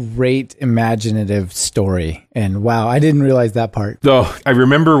great imaginative story. And wow, I didn't realize that part. Oh, I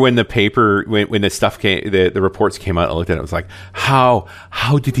remember when the paper, when the stuff came, the reports came out, I looked at it, I was like, how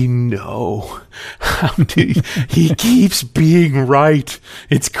did he know? He keeps being right.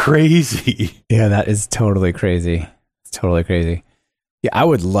 It's crazy. Yeah, that is totally crazy. It's totally crazy. Yeah, I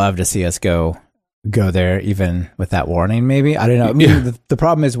would love to see us go there, even with that warning, maybe. I don't know. I mean, the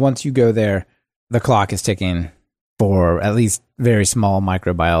problem is once you go there, the clock is ticking for at least very small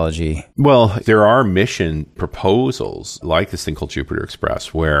microbiology. Well, there are mission proposals like this thing called Jupiter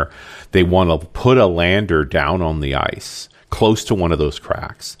Express where they want to put a lander down on the ice close to one of those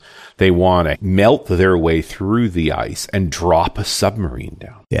cracks. They want to melt their way through the ice and drop a submarine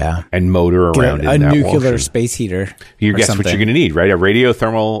down. Yeah. And motor around in that nuclear ocean. Space heater. You guess what you're going to need, right? A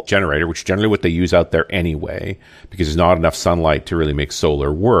radiothermal generator, which is generally what they use out there anyway, because there's not enough sunlight to really make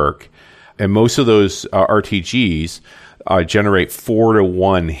solar work. And most of those RTGs generate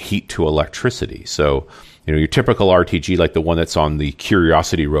 4-to-1 heat to electricity. So, your typical RTG, like the one that's on the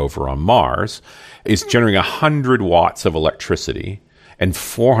Curiosity rover on Mars, is generating 100 watts of electricity and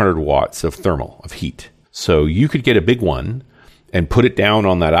 400 watts of heat. So you could get a big one and put it down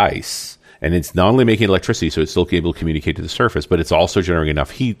on that ice, and it's not only making electricity, so it's still able to communicate to the surface, but it's also generating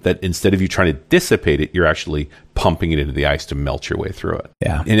enough heat that instead of you trying to dissipate it, you're actually pumping it into the ice to melt your way through it.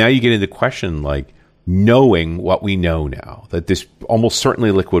 Yeah. And now you get into the question, like, knowing what we know now, that there's almost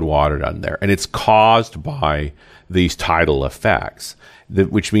certainly liquid water down there, and it's caused by these tidal effects,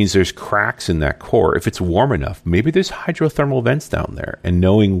 which means there's cracks in that core. If it's warm enough, maybe there's hydrothermal vents down there. And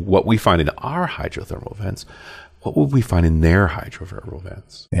knowing what we find in our hydrothermal vents, what would we find in their hydrothermal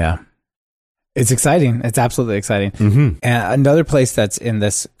vents? Yeah. It's exciting. It's absolutely exciting. Mm-hmm. And another place that's in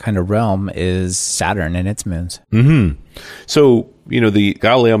this kind of realm is Saturn and its moons. Mm-hmm. So, the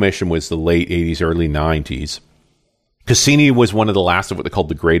Galileo mission was the late 80s, early 90s. Cassini was one of the last of what they called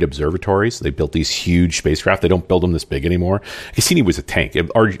the great observatories. They built these huge spacecraft. They don't build them this big anymore. Cassini was a tank,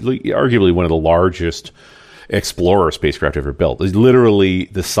 arguably one of the largest Explorer spacecraft ever built. It's literally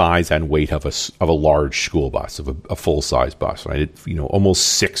the size and weight of a large school bus, of a full-size bus, right? Almost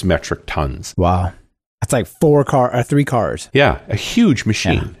 6 metric tons. Wow. That's like 3 cars. Yeah, a huge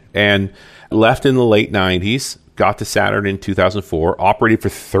machine. Yeah. And left in the late 90s, got to Saturn in 2004, operated for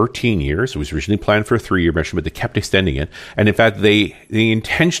 13 years. It was originally planned for a 3-year mission, but they kept extending it. And in fact, they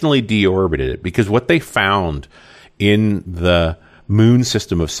intentionally deorbited it because what they found in the moon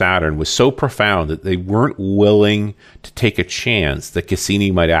system of Saturn was so profound that they weren't willing to take a chance that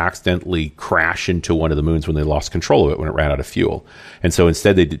Cassini might accidentally crash into one of the moons when they lost control of it when it ran out of fuel. And so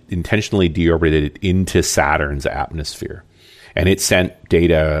instead, they intentionally deorbited it into Saturn's atmosphere. And it sent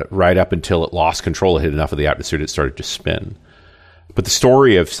data right up until it lost control. It hit enough of the atmosphere that it started to spin. But the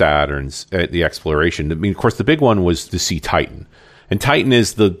story of Saturn's, the exploration, of course, the big one was to see Titan. And Titan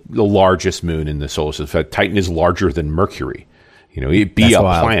is the largest moon in the solar system. In fact, Titan is larger than Mercury. It'd be a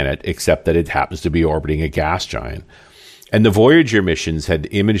planet, except that it happens to be orbiting a gas giant. And the Voyager missions had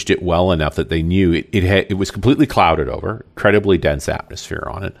imaged it well enough that they knew it was completely clouded over, incredibly dense atmosphere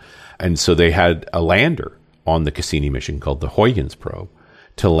on it. And so they had a lander on the Cassini mission called the Huygens probe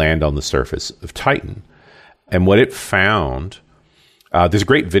to land on the surface of Titan. And what it found, there's a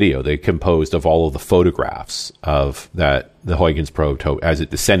great video they composed of all of the photographs of the Huygens probe as it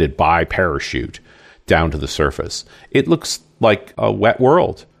descended by parachute down to the surface. It looks like a wet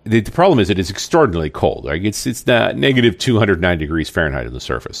world. The problem is it is extraordinarily cold. Right? It's negative 209 degrees Fahrenheit on the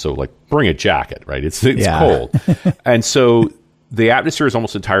surface. So bring a jacket, right? It's cold. And so the atmosphere is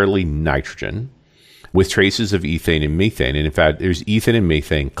almost entirely nitrogen with traces of ethane and methane. And in fact, there's ethane and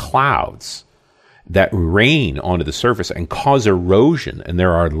methane clouds that rain onto the surface and cause erosion. And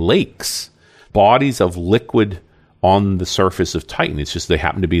there are lakes, bodies of liquid on the surface of Titan. It's just they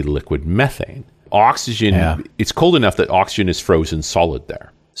happen to be liquid methane. Oxygen, It's cold enough that oxygen is frozen solid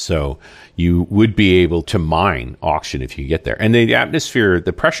there. So you would be able to mine oxygen if you get there. And the atmosphere,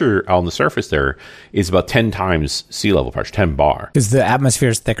 the pressure on the surface there is about 10 times sea level pressure, 10 bar. Is the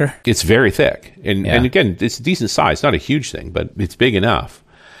atmosphere thicker? It's very thick. And again, it's a decent size. It's not a huge thing, but it's big enough.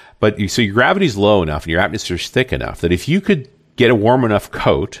 But so your gravity's low enough and your atmosphere's thick enough that if you could get a warm enough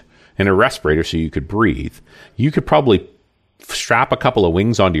coat and a respirator so you could breathe, you could probably strap a couple of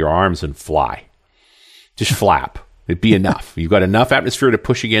wings onto your arms and fly. Just flap. It'd be enough. You've got enough atmosphere to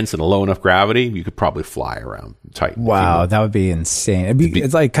push against and a low enough gravity, you could probably fly around Titan. Wow, that would be insane.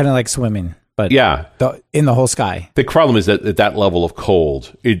 It's like kind of like swimming, but in the whole sky. The problem is that at that level of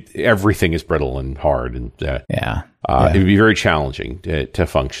cold, everything is brittle and hard, and it would be very challenging to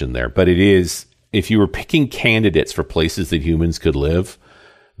function there. But it is, if you were picking candidates for places that humans could live,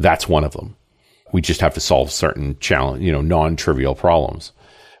 that's one of them. We just have to solve certain challenge, non-trivial problems.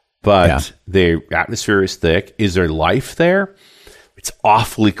 But the atmosphere is thick. Is there life there? It's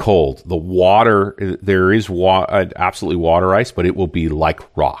awfully cold. The water, there is absolutely water ice, but it will be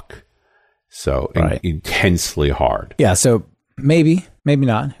like rock. So intensely hard. Yeah. So maybe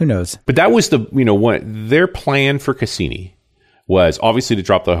not. Who knows? But that was their plan for Cassini was obviously to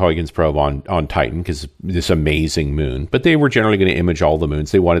drop the Huygens probe on Titan because this amazing moon. But they were generally going to image all the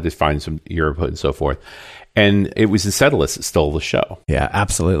moons. They wanted to find some Europa and so forth. And it was Enceladus that stole the show. Yeah,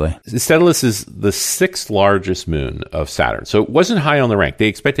 absolutely. Enceladus is the sixth largest moon of Saturn. So it wasn't high on the rank. They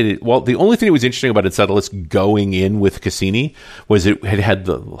expected it. Well, the only thing that was interesting about Enceladus going in with Cassini was it had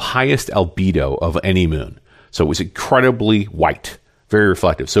the highest albedo of any moon. So it was incredibly white, very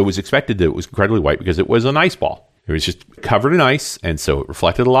reflective. So it was expected that it was incredibly white because it was an ice ball. It was just covered in ice, and so it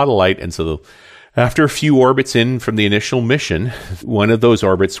reflected a lot of light. And so after a few orbits in from the initial mission, one of those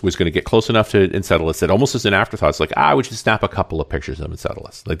orbits was going to get close enough to Enceladus that almost as an afterthought, it's like, we should snap a couple of pictures of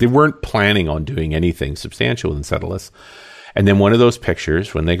Enceladus. Like they weren't planning on doing anything substantial with Enceladus. And then one of those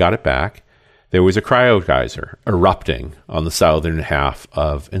pictures, when they got it back, there was a cryo geyser erupting on the southern half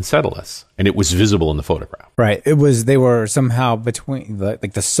of Enceladus, and it was visible in the photograph. Right. They were somehow between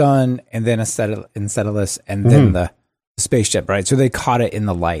the sun and then Enceladus and then the spaceship, right? So they caught it in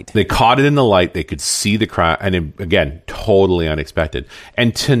the light. They could see the cryo, and again, totally unexpected.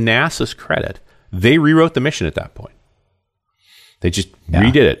 And to NASA's credit, they rewrote the mission at that point. They just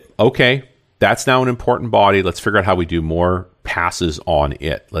redid it. Okay, that's now an important body. Let's figure out how we do more passes on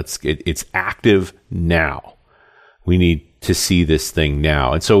it. It's active now. We need to see this thing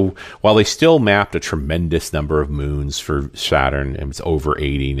now. And so while they still mapped a tremendous number of moons for Saturn, and it's over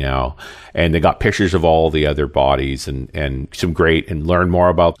 80 now, and they got pictures of all the other bodies and some great, and learned more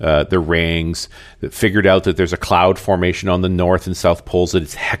about the rings, that figured out that there's a cloud formation on the north and south poles, that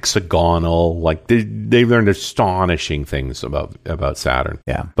it's hexagonal. Like they learned astonishing things about Saturn.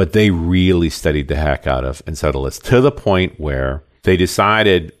 Yeah. But they really studied the heck out of Enceladus to the point where they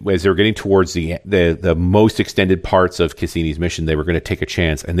decided, as they were getting towards the most extended parts of Cassini's mission, they were going to take a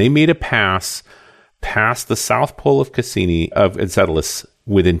chance. And they made a pass past the south pole of Enceladus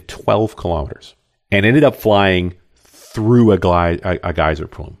within 12 kilometers and ended up flying through a geyser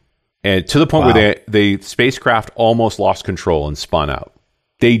plume. And to the point where the spacecraft almost lost control and spun out.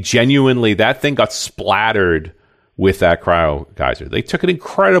 That thing got splattered with that cryo geyser. They took an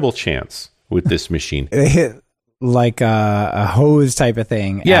incredible chance with this machine. They hit like a hose type of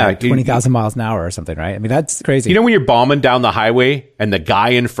thing at 20,000 miles an hour or something, right? I mean, that's crazy. You know when you're bombing down the highway and the guy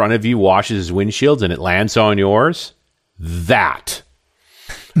in front of you washes his windshields and it lands on yours? That.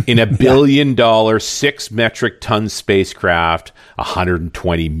 In a $1 billion, 6 metric ton spacecraft,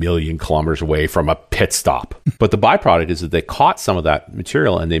 120 million kilometers away from a pit stop. But the byproduct is that they caught some of that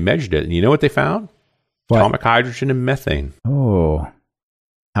material and they measured it. And you know what they found? What? Atomic hydrogen and methane. Oh,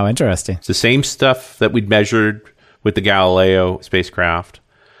 how interesting. It's the same stuff that we'd measured with the Galileo spacecraft,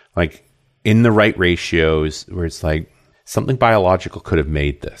 like in the right ratios, where it's like something biological could have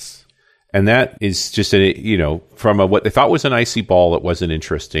made this. And that is just, from what they thought was an icy ball that wasn't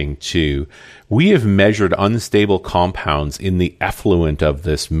interesting to, we have measured unstable compounds in the effluent of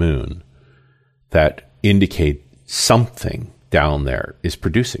this moon that indicate something down there is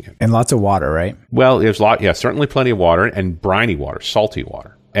producing it. And lots of water, right? Well, there's certainly plenty of water and briny water, salty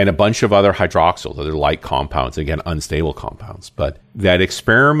water. And a bunch of other hydroxyls, other light compounds, again, unstable compounds. But that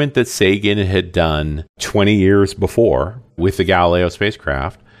experiment that Sagan had done 20 years before with the Galileo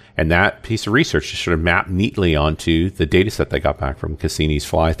spacecraft, and that piece of research just sort of mapped neatly onto the data set they got back from Cassini's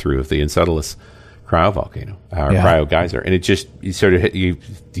fly-through of the Enceladus cryovolcano, cryo geyser. And it just,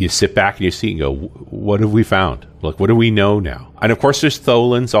 you sit back in your seat and go, what have we found? Look, what do we know now? And of course, there's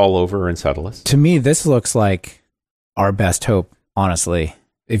tholins all over Enceladus. To me, this looks like our best hope, honestly.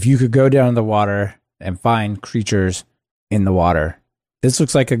 If you could go down in the water and find creatures in the water, this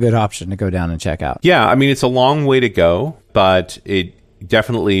looks like a good option to go down and check out. Yeah, I mean, it's a long way to go, but it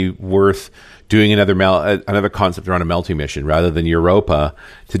definitely worth doing another concept around a melting mission rather than Europa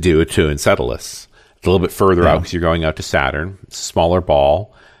to do it to Enceladus. It's a little bit further out because you're going out to Saturn. It's a smaller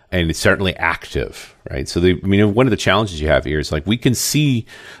ball, and it's certainly active, right? So, one of the challenges you have here is like we can see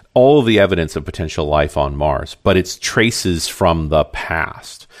all of the evidence of potential life on Mars, but it's traces from the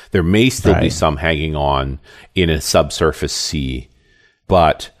past. There may still be some hanging on in a subsurface sea,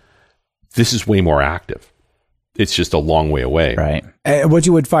 but this is way more active. It's just a long way away. Right. What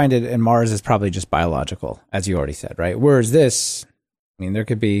you would find in Mars is probably just biological, as you already said, right? Whereas this, mean, there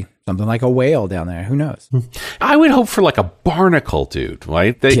could be something like a whale down there. Who knows? I would hope for like a barnacle, dude,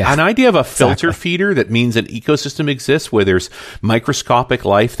 right? An idea of a filter feeder that means an ecosystem exists where there's microscopic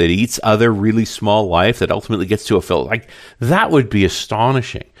life that eats other really small life that ultimately gets to a filter. Like, that would be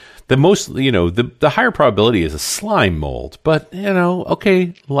astonishing. The most, the higher probability is a slime mold, but,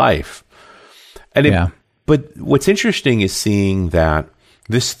 okay, life. But what's interesting is seeing that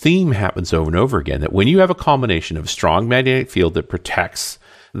this theme happens over and over again, that when you have a combination of a strong magnetic field that protects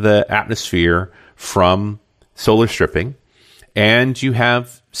the atmosphere from solar stripping, and you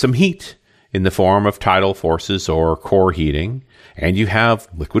have some heat in the form of tidal forces or core heating, and you have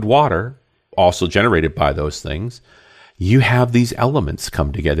liquid water also generated by those things, you have these elements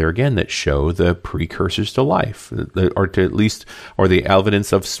come together again that show the precursors to life, or the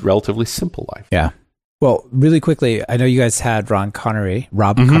evidence of relatively simple life. Yeah. Well, really quickly, I know you guys had Rob Connery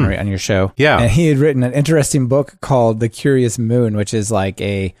on your show. Yeah. And he had written an interesting book called The Curious Moon, which is like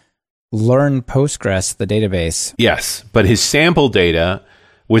a Learn Postgres, the database. Yes, but his sample data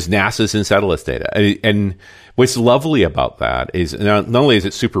was NASA's Enceladus data. And what's lovely about that is not only is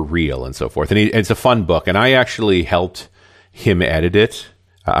it super real and so forth, and it's a fun book, and I actually helped him edit it.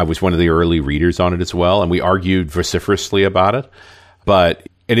 I was one of the early readers on it as well, and we argued vociferously about it.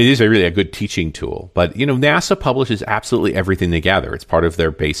 And it is really a good teaching tool. But, NASA publishes absolutely everything they gather. It's part of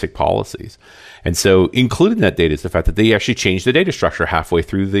their basic policies. And so included in that data is the fact that they actually changed the data structure halfway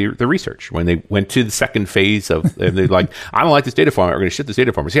through the research. When they went to the second phase of, they're like, I don't like this data format. We're going to ship this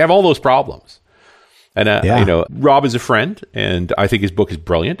data format. So you have all those problems. And, Rob is a friend, and I think his book is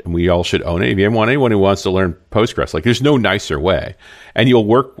brilliant, and we all should own it. If you want anyone who wants to learn Postgres, like, there's no nicer way. And you'll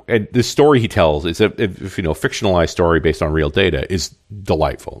work, and the story he tells is a fictionalized story based on real data is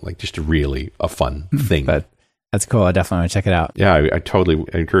delightful, like just really a fun thing. But that's cool. I definitely want to check it out. Yeah, I totally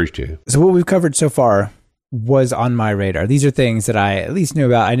encourage you. So what we've covered so far was on my radar. These are things that I at least knew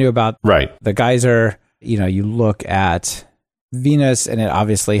about. I knew about the geyser. You look at Venus, and it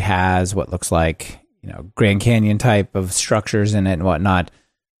obviously has what looks like Grand Canyon type of structures in it and whatnot.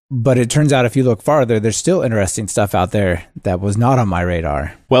 But it turns out if you look farther, there's still interesting stuff out there that was not on my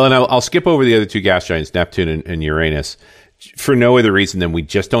radar. Well, and I'll skip over the other two gas giants, Neptune and Uranus, for no other reason than we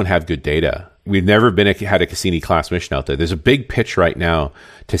just don't have good data. We've never had a Cassini-class mission out there. There's a big pitch right now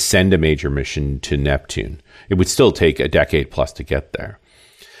to send a major mission to Neptune. It would still take a decade plus to get there.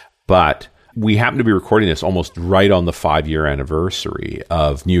 But we happen to be recording this almost right on the 5-year anniversary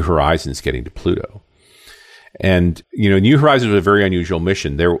of New Horizons getting to Pluto. And, New Horizons was a very unusual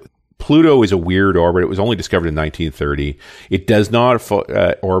mission. Pluto is a weird orbit. It was only discovered in 1930. It does not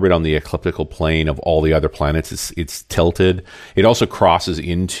orbit on the ecliptical plane of all the other planets. It's tilted. It also crosses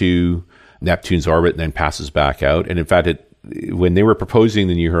into Neptune's orbit and then passes back out. And in fact, when they were proposing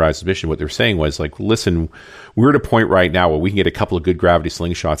the New Horizons mission, what they were saying was like, listen, we're at a point right now where we can get a couple of good gravity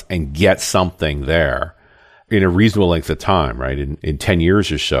slingshots and get something there in a reasonable length of time, right? In 10 years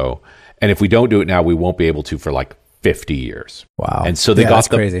or so. And if we don't do it now, we won't be able to for like 50 years. Wow. And so they got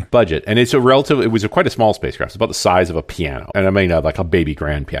the crazy budget. And it was quite a small spacecraft. It's about the size of a piano. And I mean, like a baby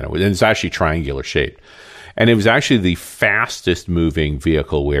grand piano. And it's actually triangular shaped. And it was actually the fastest moving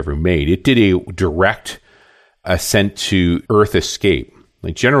vehicle we ever made. It did a direct ascent to Earth escape.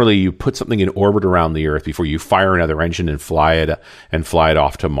 Like generally you put something in orbit around the Earth before you fire another engine and fly it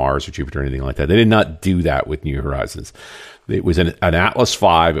off to Mars or Jupiter or anything like that. They did not do that with New Horizons. It was an Atlas V.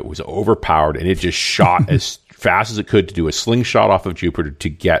 It was overpowered, and it just shot as fast as it could to do a slingshot off of Jupiter to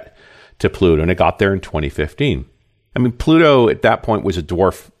get to Pluto, and it got there in 2015. I mean, Pluto at that point was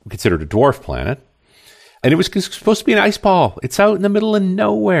considered a dwarf planet, and it was supposed to be an ice ball. It's out in the middle of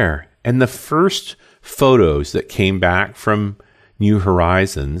nowhere. And the first photos that came back from New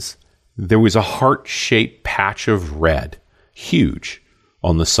Horizons, there was a heart-shaped patch of red, huge,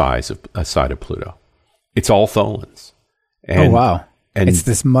 on the side of Pluto. It's all tholins. Oh, wow. And it's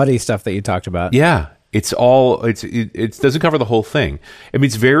this muddy stuff that you talked about. Yeah. It doesn't cover the whole thing. I mean,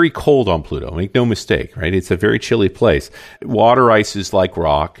 it's very cold on Pluto. Make no mistake, right? It's a very chilly place. Water ice is like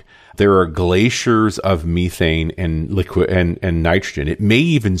rock. There are glaciers of methane and liquid and nitrogen. It may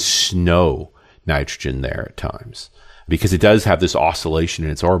even snow nitrogen there at times because it does have this oscillation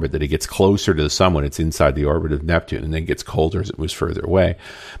in its orbit that it gets closer to the sun when it's inside the orbit of Neptune and then gets colder as it moves further away.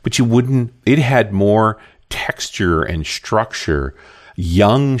 But it had more texture and structure,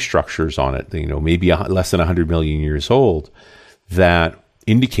 young structures on it, maybe less than 100 million years old, that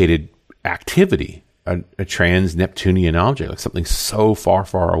indicated activity, a trans-Neptunian object, like something so far,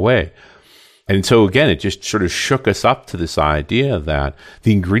 far away. And so again, it just sort of shook us up to this idea that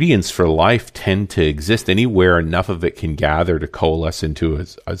the ingredients for life tend to exist anywhere enough of it can gather to coalesce into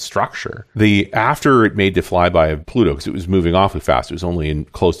a structure. After it made the flyby of Pluto, because it was moving awfully fast, it was only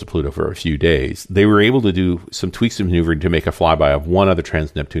close to Pluto for a few days, they were able to do some tweaks and maneuvering to make a flyby of one other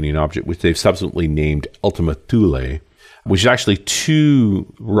trans-Neptunian object, which they've subsequently named Ultima Thule, which is actually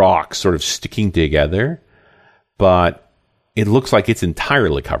two rocks sort of sticking together, but it looks like it's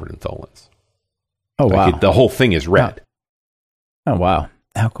entirely covered in tholins. Oh, wow. The whole thing is red. Oh, wow.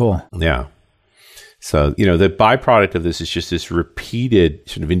 How cool. Yeah. So, the byproduct of this is just this repeated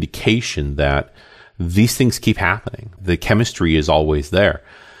sort of indication that these things keep happening. The chemistry is always there,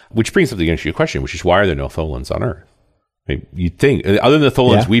 which brings up the answer to your question, which is why are there no tholins on Earth? I mean, you'd think, other than the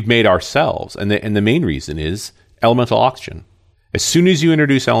tholins we've made ourselves, and the main reason is elemental oxygen. As soon as you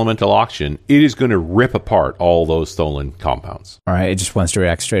introduce elemental oxygen, it is going to rip apart all those tholin compounds. All right. It just wants to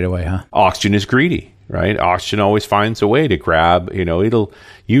react straight away, huh? Oxygen is greedy, right? Oxygen always finds a way to grab,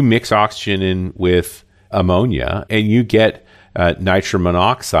 you mix oxygen in with ammonia and you get nitrogen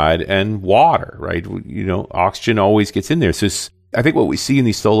monoxide and water, right? Oxygen always gets in there. So I think what we see in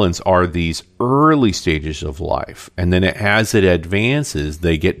these tholins are these early stages of life. And then as it advances,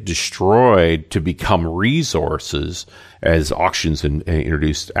 they get destroyed to become resources as active oxygen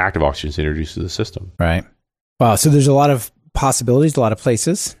is introduced to the system. Right. Wow. So there's a lot of possibilities, a lot of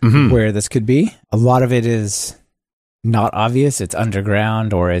places where this could be. A lot of it is not obvious. It's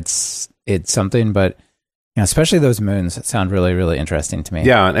underground or it's something, but especially those moons sound really, really interesting to me.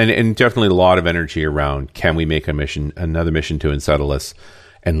 Yeah, and definitely a lot of energy around, can we make another mission to Enceladus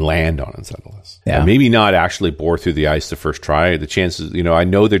and land on Enceladus? Yeah. And maybe not actually bore through the ice the first try. The chances, I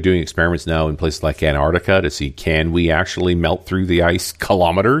know they're doing experiments now in places like Antarctica to see, can we actually melt through the ice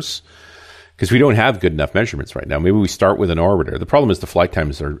kilometers? Because we don't have good enough measurements right now. Maybe we start with an orbiter. The problem is the flight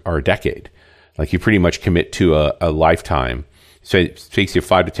times are a decade. Like you pretty much commit to a lifetime. So it takes you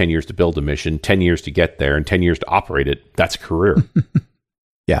 5 to 10 years to build a mission, 10 years to get there, and 10 years to operate it. That's a career.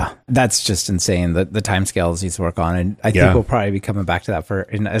 Yeah, that's just insane, the timescales he's work on. And I think we'll probably be coming back to that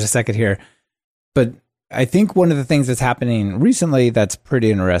in a second here. But I think one of the things that's happening recently that's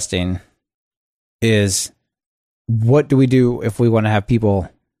pretty interesting is, what do we do if we want to have people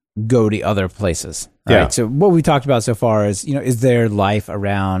go to other places? Right. So what we talked about so far is, is there life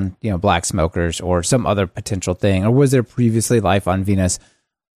around, black smokers or some other potential thing, or was there previously life on Venus?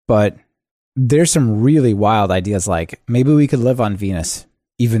 But there's some really wild ideas, like maybe we could live on Venus,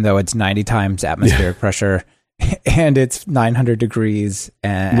 even though it's 90 times atmospheric pressure and it's 900 degrees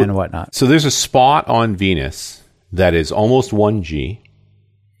and whatnot. So there's a spot on Venus that is almost 1G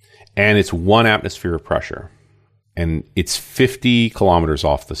and it's 1 atmosphere of pressure and it's 50 kilometers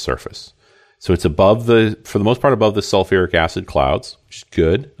off the surface. So it's for the most part, above the sulfuric acid clouds, which is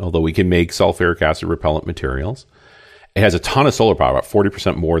good, although we can make sulfuric acid repellent materials. It has a ton of solar power, about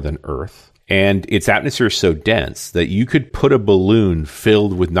 40% more than Earth. And its atmosphere is so dense that you could put a balloon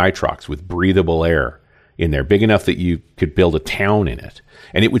filled with nitrox, with breathable air in there, big enough that you could build a town in it.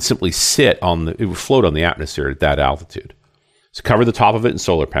 And it would simply it would float on the atmosphere at that altitude. So cover the top of it in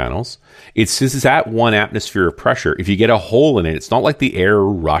solar panels. Since it's at 1 atmosphere of pressure, if you get a hole in it, it's not like the air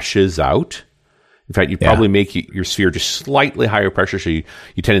rushes out. In fact, you probably make your sphere just slightly higher pressure, so you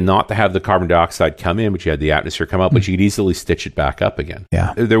tend not to have the carbon dioxide come in, but you had the atmosphere come up, but you could easily stitch it back up again.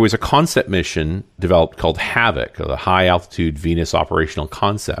 Yeah. There was a concept mission developed called HAVOC, the High Altitude Venus Operational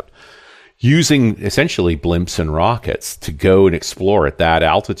Concept, using essentially blimps and rockets to go and explore at that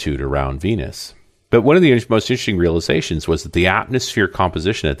altitude around Venus. But one of the most interesting realizations was that the atmosphere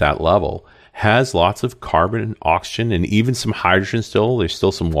composition at that level has lots of carbon and oxygen and even some hydrogen still. There's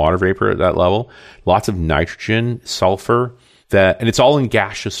still some water vapor at that level. Lots of nitrogen, sulfur, and it's all in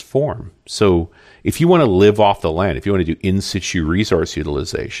gaseous form. So if you want to live off the land, if you want to do in situ resource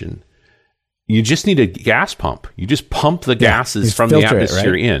utilization, you just need a gas pump. You just pump the gases from the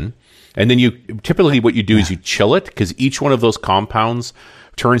atmosphere in. And then typically what you do is you chill it, because each one of those compounds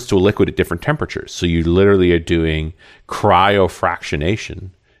turns to a liquid at different temperatures. So you literally are doing cryofractionation,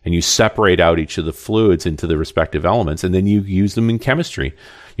 and you separate out each of the fluids into the respective elements, and then you use them in chemistry.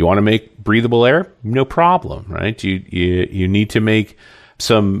 You want to make breathable air? No problem, right? You need to make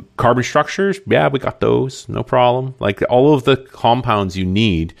some carbon structures? Yeah, we got those. No problem. Like all of the compounds you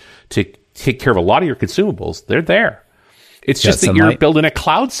need to take care of a lot of your consumables, they're there. It's just that you're building a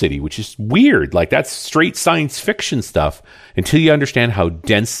cloud city, which is weird. Like that's straight science fiction stuff until you understand how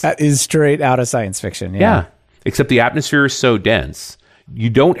dense. That is straight out of science fiction. Yeah. Except the atmosphere is so dense. You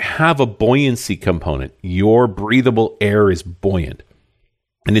don't have a buoyancy component. Your breathable air is buoyant.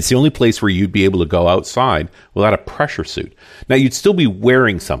 And it's the only place where you'd be able to go outside without a pressure suit. Now, you'd still be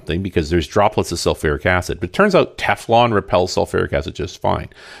wearing something because there's droplets of sulfuric acid, but it turns out Teflon repels sulfuric acid just fine.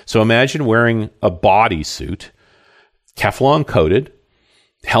 So imagine wearing a bodysuit, Teflon coated,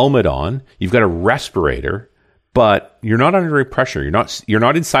 helmet on, you've got a respirator, but you're not under any pressure. You're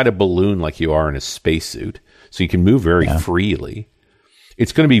not inside a balloon like you are in a spacesuit, so you can move very freely.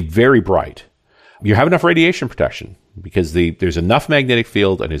 It's going to be very bright. You have enough radiation protection because there's enough magnetic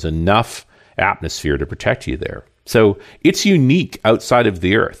field and there's enough atmosphere to protect you there. So it's unique outside of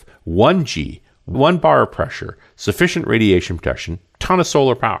the Earth. 1G, 1 bar of pressure, sufficient radiation protection, ton of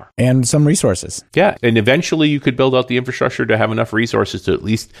solar power. And some resources. Yeah, and eventually you could build out the infrastructure to have enough resources to at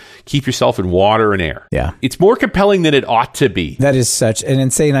least keep yourself in water and air. Yeah. It's more compelling than it ought to be. That is such an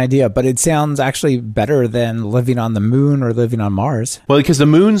insane idea, but it sounds actually better than living on the moon or living on Mars. Well, because the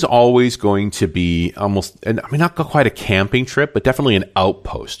moon's always going to be almost, not quite a camping trip, but definitely an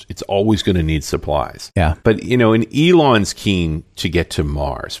outpost. It's always going to need supplies. Yeah. But, and Elon's keen to get to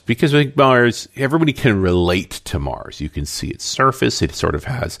Mars because with Mars, everybody can relate to Mars. You can see its surface. It sort of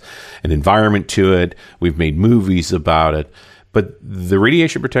has an environment to it. We've made movies about it. But the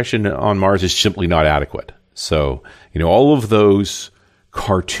radiation protection on Mars is simply not adequate. So, all of those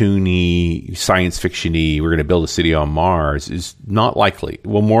cartoony, science fiction-y, we're going to build a city on Mars is not likely.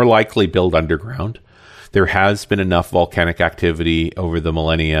 We'll more likely build underground. There has been enough volcanic activity over the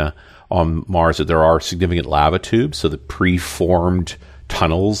millennia on Mars that there are significant lava tubes, so the pre-formed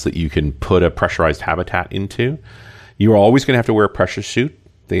tunnels that you can put a pressurized habitat into. You're always going to have to wear a pressure suit.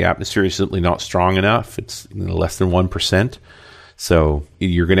 The atmosphere is simply not strong enough. It's less than 1%. So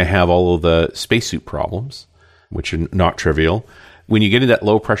you're going to have all of the spacesuit problems, which are not trivial. When you get into that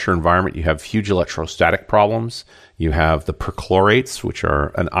low pressure environment, you have huge electrostatic problems. You have the perchlorates, which are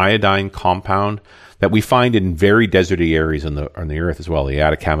an iodine compound that we find in very deserty areas on the Earth as well. The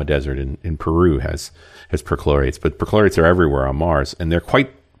Atacama Desert in Peru has perchlorates, but perchlorates are everywhere on Mars, and they're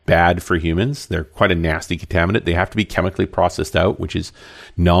quite bad for humans. They're quite a nasty contaminant. They have to be chemically processed out, which is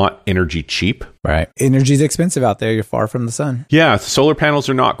not energy cheap. Right. Energy's expensive out there. You're far from the sun. Yeah. Solar panels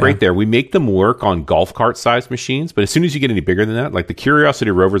are not great there. We make them work on golf cart sized machines, but as soon as you get any bigger than that, like the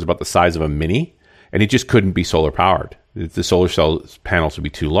Curiosity rover is about the size of a Mini, and it just couldn't be solar powered. The solar cell panels would be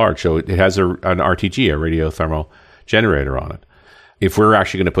too large. So it has an RTG, a radiothermal generator on it. If we're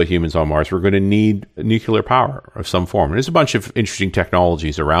actually going to put humans on Mars, we're going to need nuclear power of some form. And there's a bunch of interesting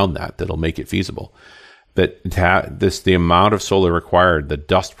technologies around that'll make it feasible. But the amount of solar required, the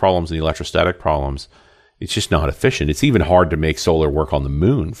dust problems and the electrostatic problems, it's just not efficient. It's even hard to make solar work on the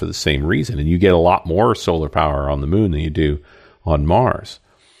moon for the same reason. And you get a lot more solar power on the moon than you do on Mars.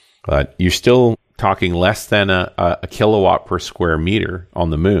 But you're still talking less than a kilowatt per square meter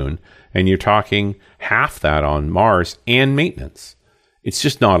on the moon. And you're talking half that on Mars and maintenance. It's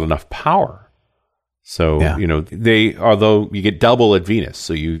just not enough power. So, although you get double at Venus,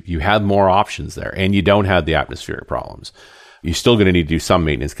 so you have more options there, and you don't have the atmospheric problems. You're still going to need to do some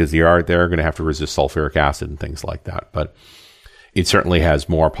maintenance because they're going to have to resist sulfuric acid and things like that. But it certainly has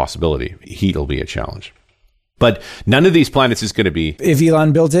more possibility. Heat will be a challenge. But none of these planets is going to be... If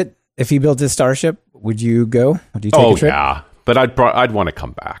Elon built it, if he built his Starship, would you go? Would you take a trip? Oh, yeah. But I'd want to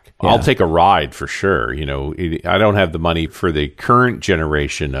come back. Yeah. I'll take a ride for sure. I don't have the money for the current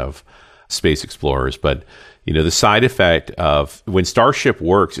generation of space explorers, but the side effect of when Starship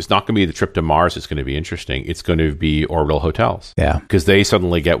works, it's not going to be the trip to Mars. It's going to be interesting. It's going to be orbital hotels. Yeah, because they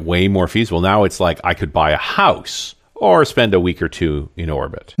suddenly get way more feasible. Now it's like I could buy a house or spend a week or two in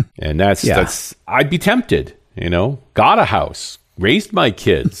orbit, and that's I'd be tempted. Got a house. Raised my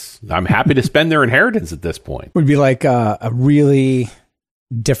kids. I'm happy to spend their inheritance at this point. Would be like a really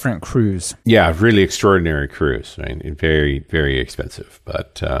different cruise. Yeah, really extraordinary cruise. Right? Very, very expensive.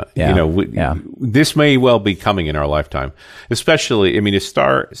 But, this may well be coming in our lifetime. Especially,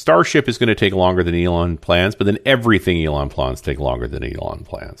 Starship is going to take longer than Elon plans, but then everything Elon plans take longer than Elon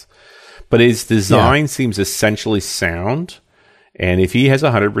plans. But his design seems essentially sound. And if he has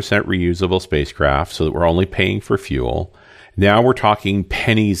 100% reusable spacecraft so that we're only paying for fuel... Now we're talking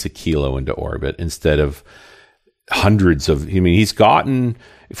pennies a kilo into orbit instead of hundreds of... he's gotten...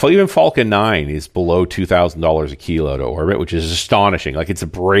 Even Falcon 9 is below $2,000 a kilo to orbit, which is astonishing. Like, it's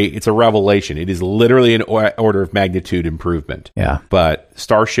a revelation. It is literally an order of magnitude improvement. Yeah. But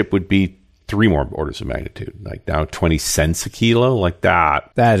Starship would be 3 more orders of magnitude. Like, now 20 cents a kilo? Like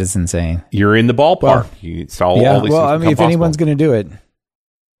that. That is insane. You're in the ballpark. If anyone's going to do it,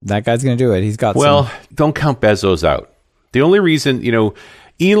 that guy's going to do it. He's got don't count Bezos out. The only reason,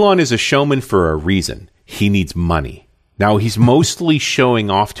 Elon is a showman for a reason. He needs money. Now, he's mostly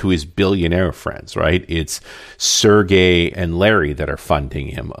showing off to his billionaire friends, right? It's Sergey and Larry that are funding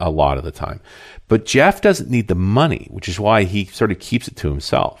him a lot of the time. But Jeff doesn't need the money, which is why he sort of keeps it to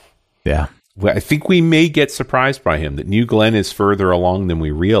himself. Yeah. I think we may get surprised by him that New Glenn is further along than we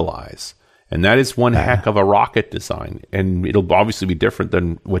realize. And that is one heck of a rocket design. And it'll obviously be different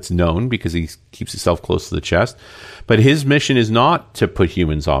than what's known because he keeps himself close to the chest. But his mission is not to put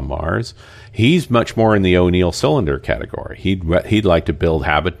humans on Mars. He's much more in the O'Neill cylinder category. He'd like to build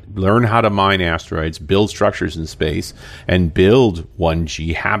learn how to mine asteroids, build structures in space, and build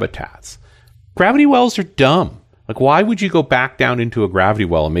 1G habitats. Gravity wells are dumb. Like, why would you go back down into a gravity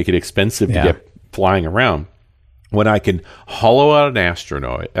well and make it expensive to get flying around? When I can hollow out an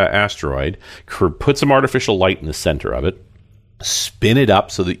asteroid, put some artificial light in the center of it, spin it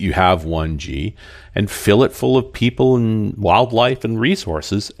up so that you have 1G, and fill it full of people and wildlife and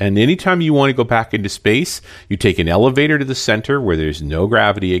resources. And anytime you want to go back into space, you take an elevator to the center where there's no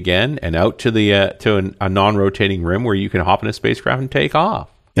gravity again, and out to a non-rotating rim where you can hop in a spacecraft and take off.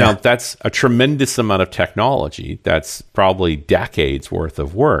 Yeah. Now, that's a tremendous amount of technology. That's probably decades worth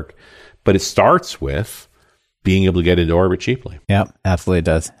of work. But it starts with being able to get into orbit cheaply. Yeah, absolutely it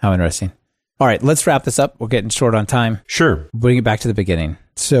does. How interesting. All right, let's wrap this up. We're getting short on time. Sure. Bring it back to the beginning.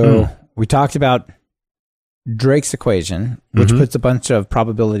 So we talked about Drake's equation, which puts a bunch of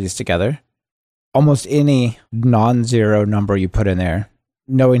probabilities together. Almost any non-zero number you put in there,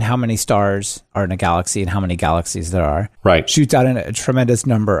 knowing how many stars are in a galaxy and how many galaxies there are, right, shoots out a tremendous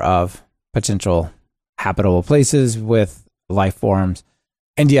number of potential habitable places with life forms.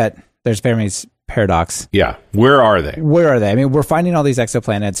 And yet there's Fermi's paradox. Yeah. Where are they? I mean, we're finding all these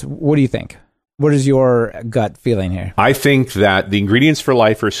exoplanets. What do you think? What is your gut feeling here? I think that the ingredients for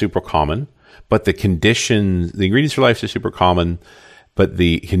life are super common, but the ingredients for life are super common, but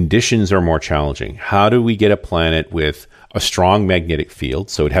the conditions are more challenging. How do we get a planet with a strong magnetic field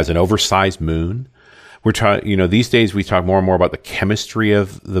so it has an oversized moon? These days we talk more and more about the chemistry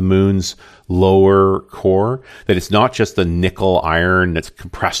of the moon's lower core, that it's not just the nickel iron that's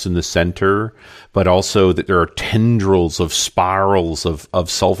compressed in the center, but also that there are tendrils of spirals of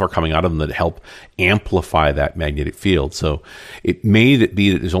sulfur coming out of them that help amplify that magnetic field. So it may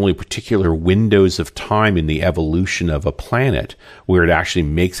be that there's only particular windows of time in the evolution of a planet where it actually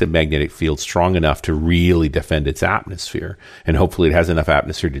makes a magnetic field strong enough to really defend its atmosphere. And hopefully it has enough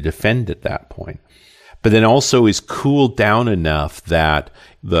atmosphere to defend at that point. But then also is cooled down enough that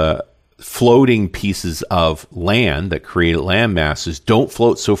the floating pieces of land that create land masses don't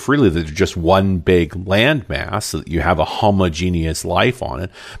float so freely that they're just one big land mass so that you have a homogeneous life on it,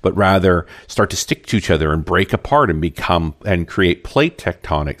 but rather start to stick to each other and break apart and create plate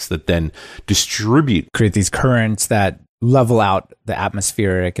tectonics that then create these currents that level out the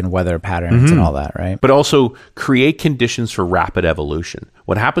atmospheric and weather patterns and all that, right? But also create conditions for rapid evolution.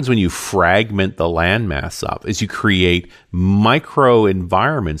 What happens when you fragment the landmass up is you create micro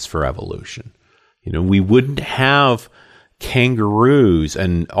environments for evolution. We wouldn't have kangaroos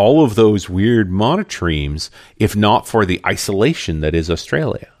and all of those weird monotremes if not for the isolation that is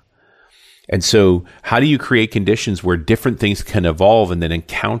Australia. And so how do you create conditions where different things can evolve and then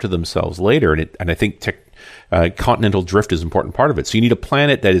encounter themselves later? And I think continental drift is an important part of it. So you need a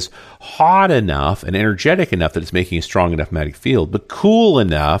planet that is hot enough and energetic enough that it's making a strong enough magnetic field, but cool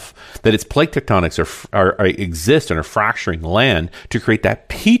enough that its plate tectonics exist and are fracturing land to create that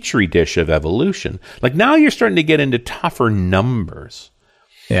petri dish of evolution. Like now you're starting to get into tougher numbers.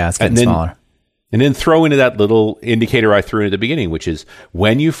 Yeah, it's getting smaller. And then throw into that little indicator I threw in at the beginning, which is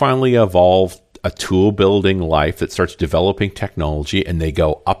when you finally evolve a tool building life that starts developing technology and they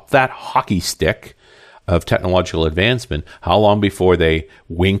go up that hockey stick of technological advancement, how long before they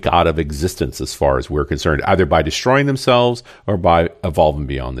wink out of existence as far as we're concerned, either by destroying themselves or by evolving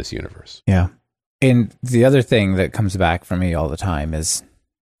beyond this universe? Yeah. And the other thing that comes back for me all the time is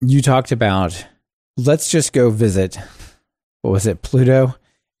you talked about, let's just go visit, Pluto?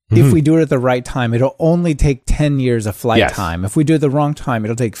 If we do it at the right time, it'll only take 10 years of flight time. If we do it the wrong time,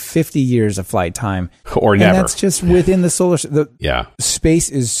 it'll take 50 years of flight time. Or never. And that's just within the solar system. Space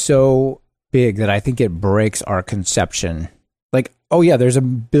is so big that I think it breaks our conception. Like, oh yeah, there's a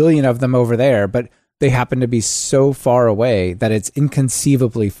billion of them over there, but they happen to be so far away that it's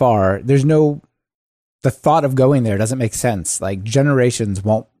inconceivably far. The thought of going there doesn't make sense. Like generations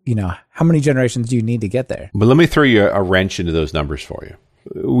won't, how many generations do you need to get there? But let me throw you a wrench into those numbers for you.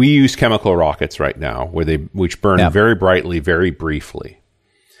 We use chemical rockets right now which burn very brightly, very briefly.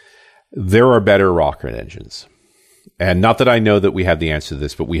 There are better rocket engines. And not that I know that we have the answer to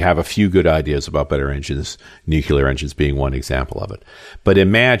this, but we have a few good ideas about better engines, nuclear engines being one example of it. But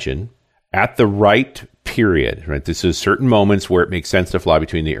imagine at the right period, right? This is certain moments where it makes sense to fly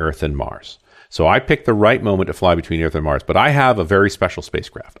between the Earth and Mars. So I picked the right moment to fly between Earth and Mars, but I have a very special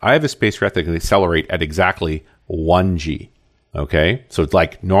spacecraft. I have a spacecraft that can accelerate at exactly 1G. Okay? So it's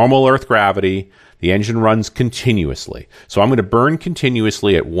like normal Earth gravity. The engine runs continuously. So I'm going to burn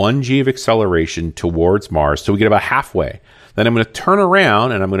continuously at 1G of acceleration towards Mars till we get about halfway. Then I'm going to turn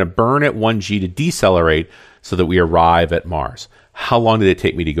around and I'm going to burn at 1G to decelerate so that we arrive at Mars. How long did it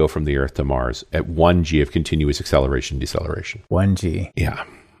take me to go from the Earth to Mars at 1G of continuous acceleration, deceleration? 1G. Yeah.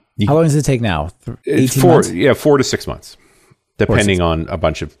 How long does it take now? 18 months? Yeah, 4 to 6 months, depending on a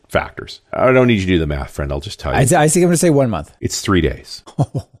bunch of factors. I don't need you to do the math, friend. I'll just tell you. I think I'm going to say 1 month. It's 3 days.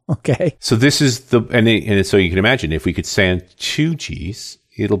 Okay. So this is and so you can imagine if we could send 2 Gs,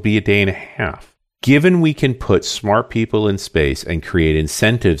 it'll be a day and a half. Given we can put smart people in space and create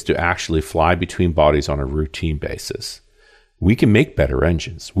incentives to actually fly between bodies on a routine basis, we can make better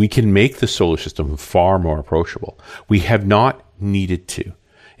engines. We can make the solar system far more approachable. We have not needed to.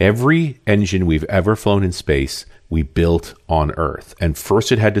 Every engine we've ever flown in space, we built on Earth. And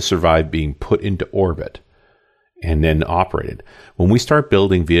first it had to survive being put into orbit and then operated. When we start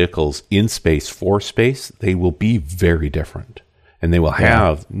building vehicles in space for space, they will be very different. And they will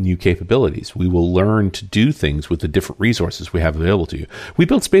have new capabilities. We will learn to do things with the different resources we have available to you. We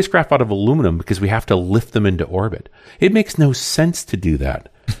build spacecraft out of aluminum because we have to lift them into orbit. It makes no sense to do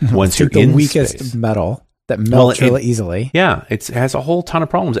that once you're in the weakest space. Metal that melts really easily. Yeah, it has a whole ton of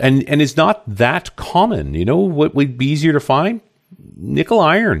problems. And it's not that common. You know what would be easier to find? Nickel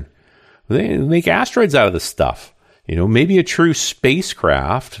iron. They make asteroids out of this stuff. You know, maybe a true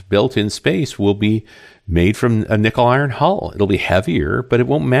spacecraft built in space will be made from a nickel iron hull. It'll be heavier, but it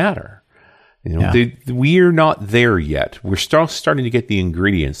won't matter. You know, we are not there yet. We're still starting to get the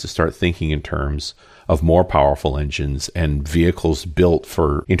ingredients to start thinking in terms of more powerful engines and vehicles built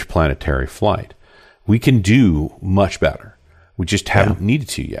for interplanetary flight. We can do much better. We just haven't needed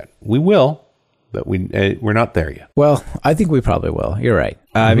to yet. We will, but we're not there yet. Well, I think we probably will. You're right.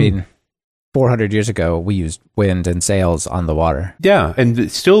 I mean, 400 years ago, we used wind and sails on the water. Yeah, and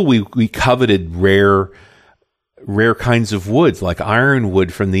still we coveted rare kinds of woods, like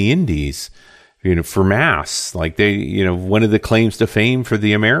ironwood from the Indies, you know, for mass. Like one of the claims to fame for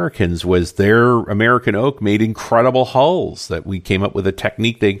the Americans was their American oak made incredible hulls that we came up with a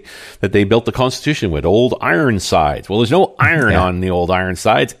technique that they built the Constitution with, old iron sides. Well, there's no iron on the old iron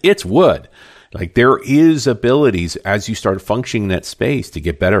sides. It's wood. Like there is abilities as you start functioning in that space to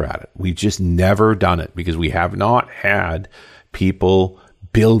get better at it. We've just never done it because we have not had people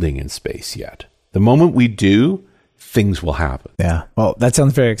building in space yet. The moment we do, things will happen. Yeah. Well, that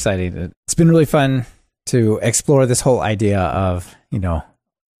sounds very exciting. It's been really fun to explore this whole idea of,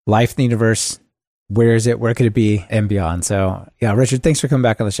 life in the universe. Where is it? Where could it be? And beyond. So, yeah, Richard, thanks for coming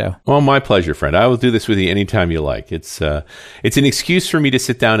back on the show. Well, my pleasure, friend. I will do this with you anytime you like. It's an excuse for me to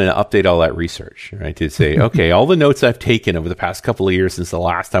sit down and update all that research, right? To say, okay, all the notes I've taken over the past couple of years since the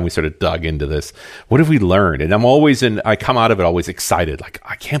last time we sort of dug into this, what have we learned? And I come out of it always excited. Like,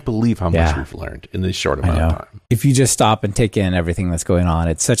 I can't believe how much we've learned in this short amount of time. If you just stop and take in everything that's going on,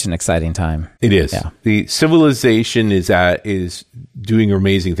 it's such an exciting time. It is. Yeah. The civilization is doing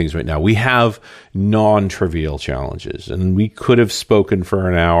amazing things right now. We have non-trivial challenges, and we could have spoken for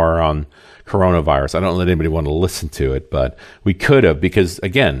an hour on coronavirus. I don't let anybody want to listen to it, but we could have, because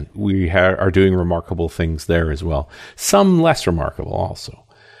again, we are doing remarkable things there as well. Some less remarkable also.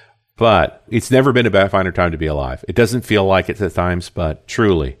 But it's never been a finer time to be alive. It doesn't feel like it at times, but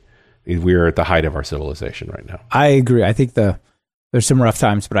truly, we're at the height of our civilization right now. I agree. I think there's some rough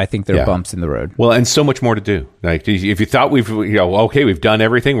times, but I think there are bumps in the road. Well, and so much more to do. Like, if you thought we've done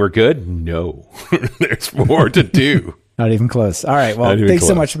everything, we're good. No, there's more to do. Not even close. All right. Well, thanks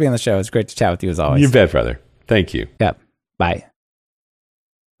so much for being on the show. It's great to chat with you as always. You bet, brother. Thank you. Yeah. Bye.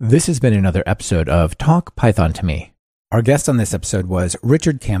 This has been another episode of Talk Python to Me. Our guest on this episode was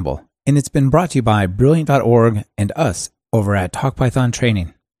Richard Campbell, and it's been brought to you by Brilliant.org and us over at Talk Python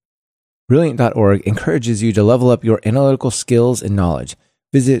Training. Brilliant.org encourages you to level up your analytical skills and knowledge.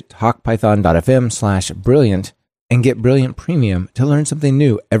 Visit talkpython.fm/brilliant and get Brilliant Premium to learn something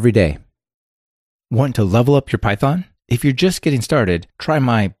new every day. Want to level up your Python? If you're just getting started, try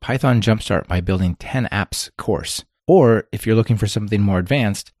my Python Jumpstart by Building 10 Apps course. Or if you're looking for something more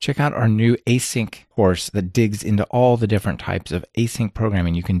advanced, check out our new async course that digs into all the different types of async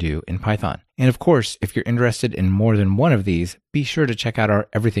programming you can do in Python. And of course, if you're interested in more than one of these, be sure to check out our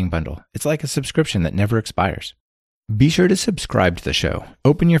Everything Bundle. It's like a subscription that never expires. Be sure to subscribe to the show.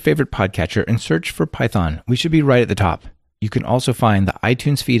 Open your favorite podcatcher and search for Python. We should be right at the top. You can also find the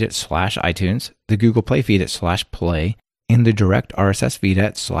iTunes feed at /iTunes, the Google Play feed at /play, in the direct RSS feed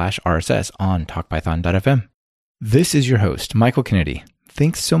at /RSS on talkpython.fm. This is your host, Michael Kennedy.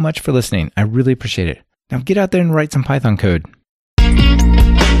 Thanks so much for listening. I really appreciate it. Now get out there and write some Python code.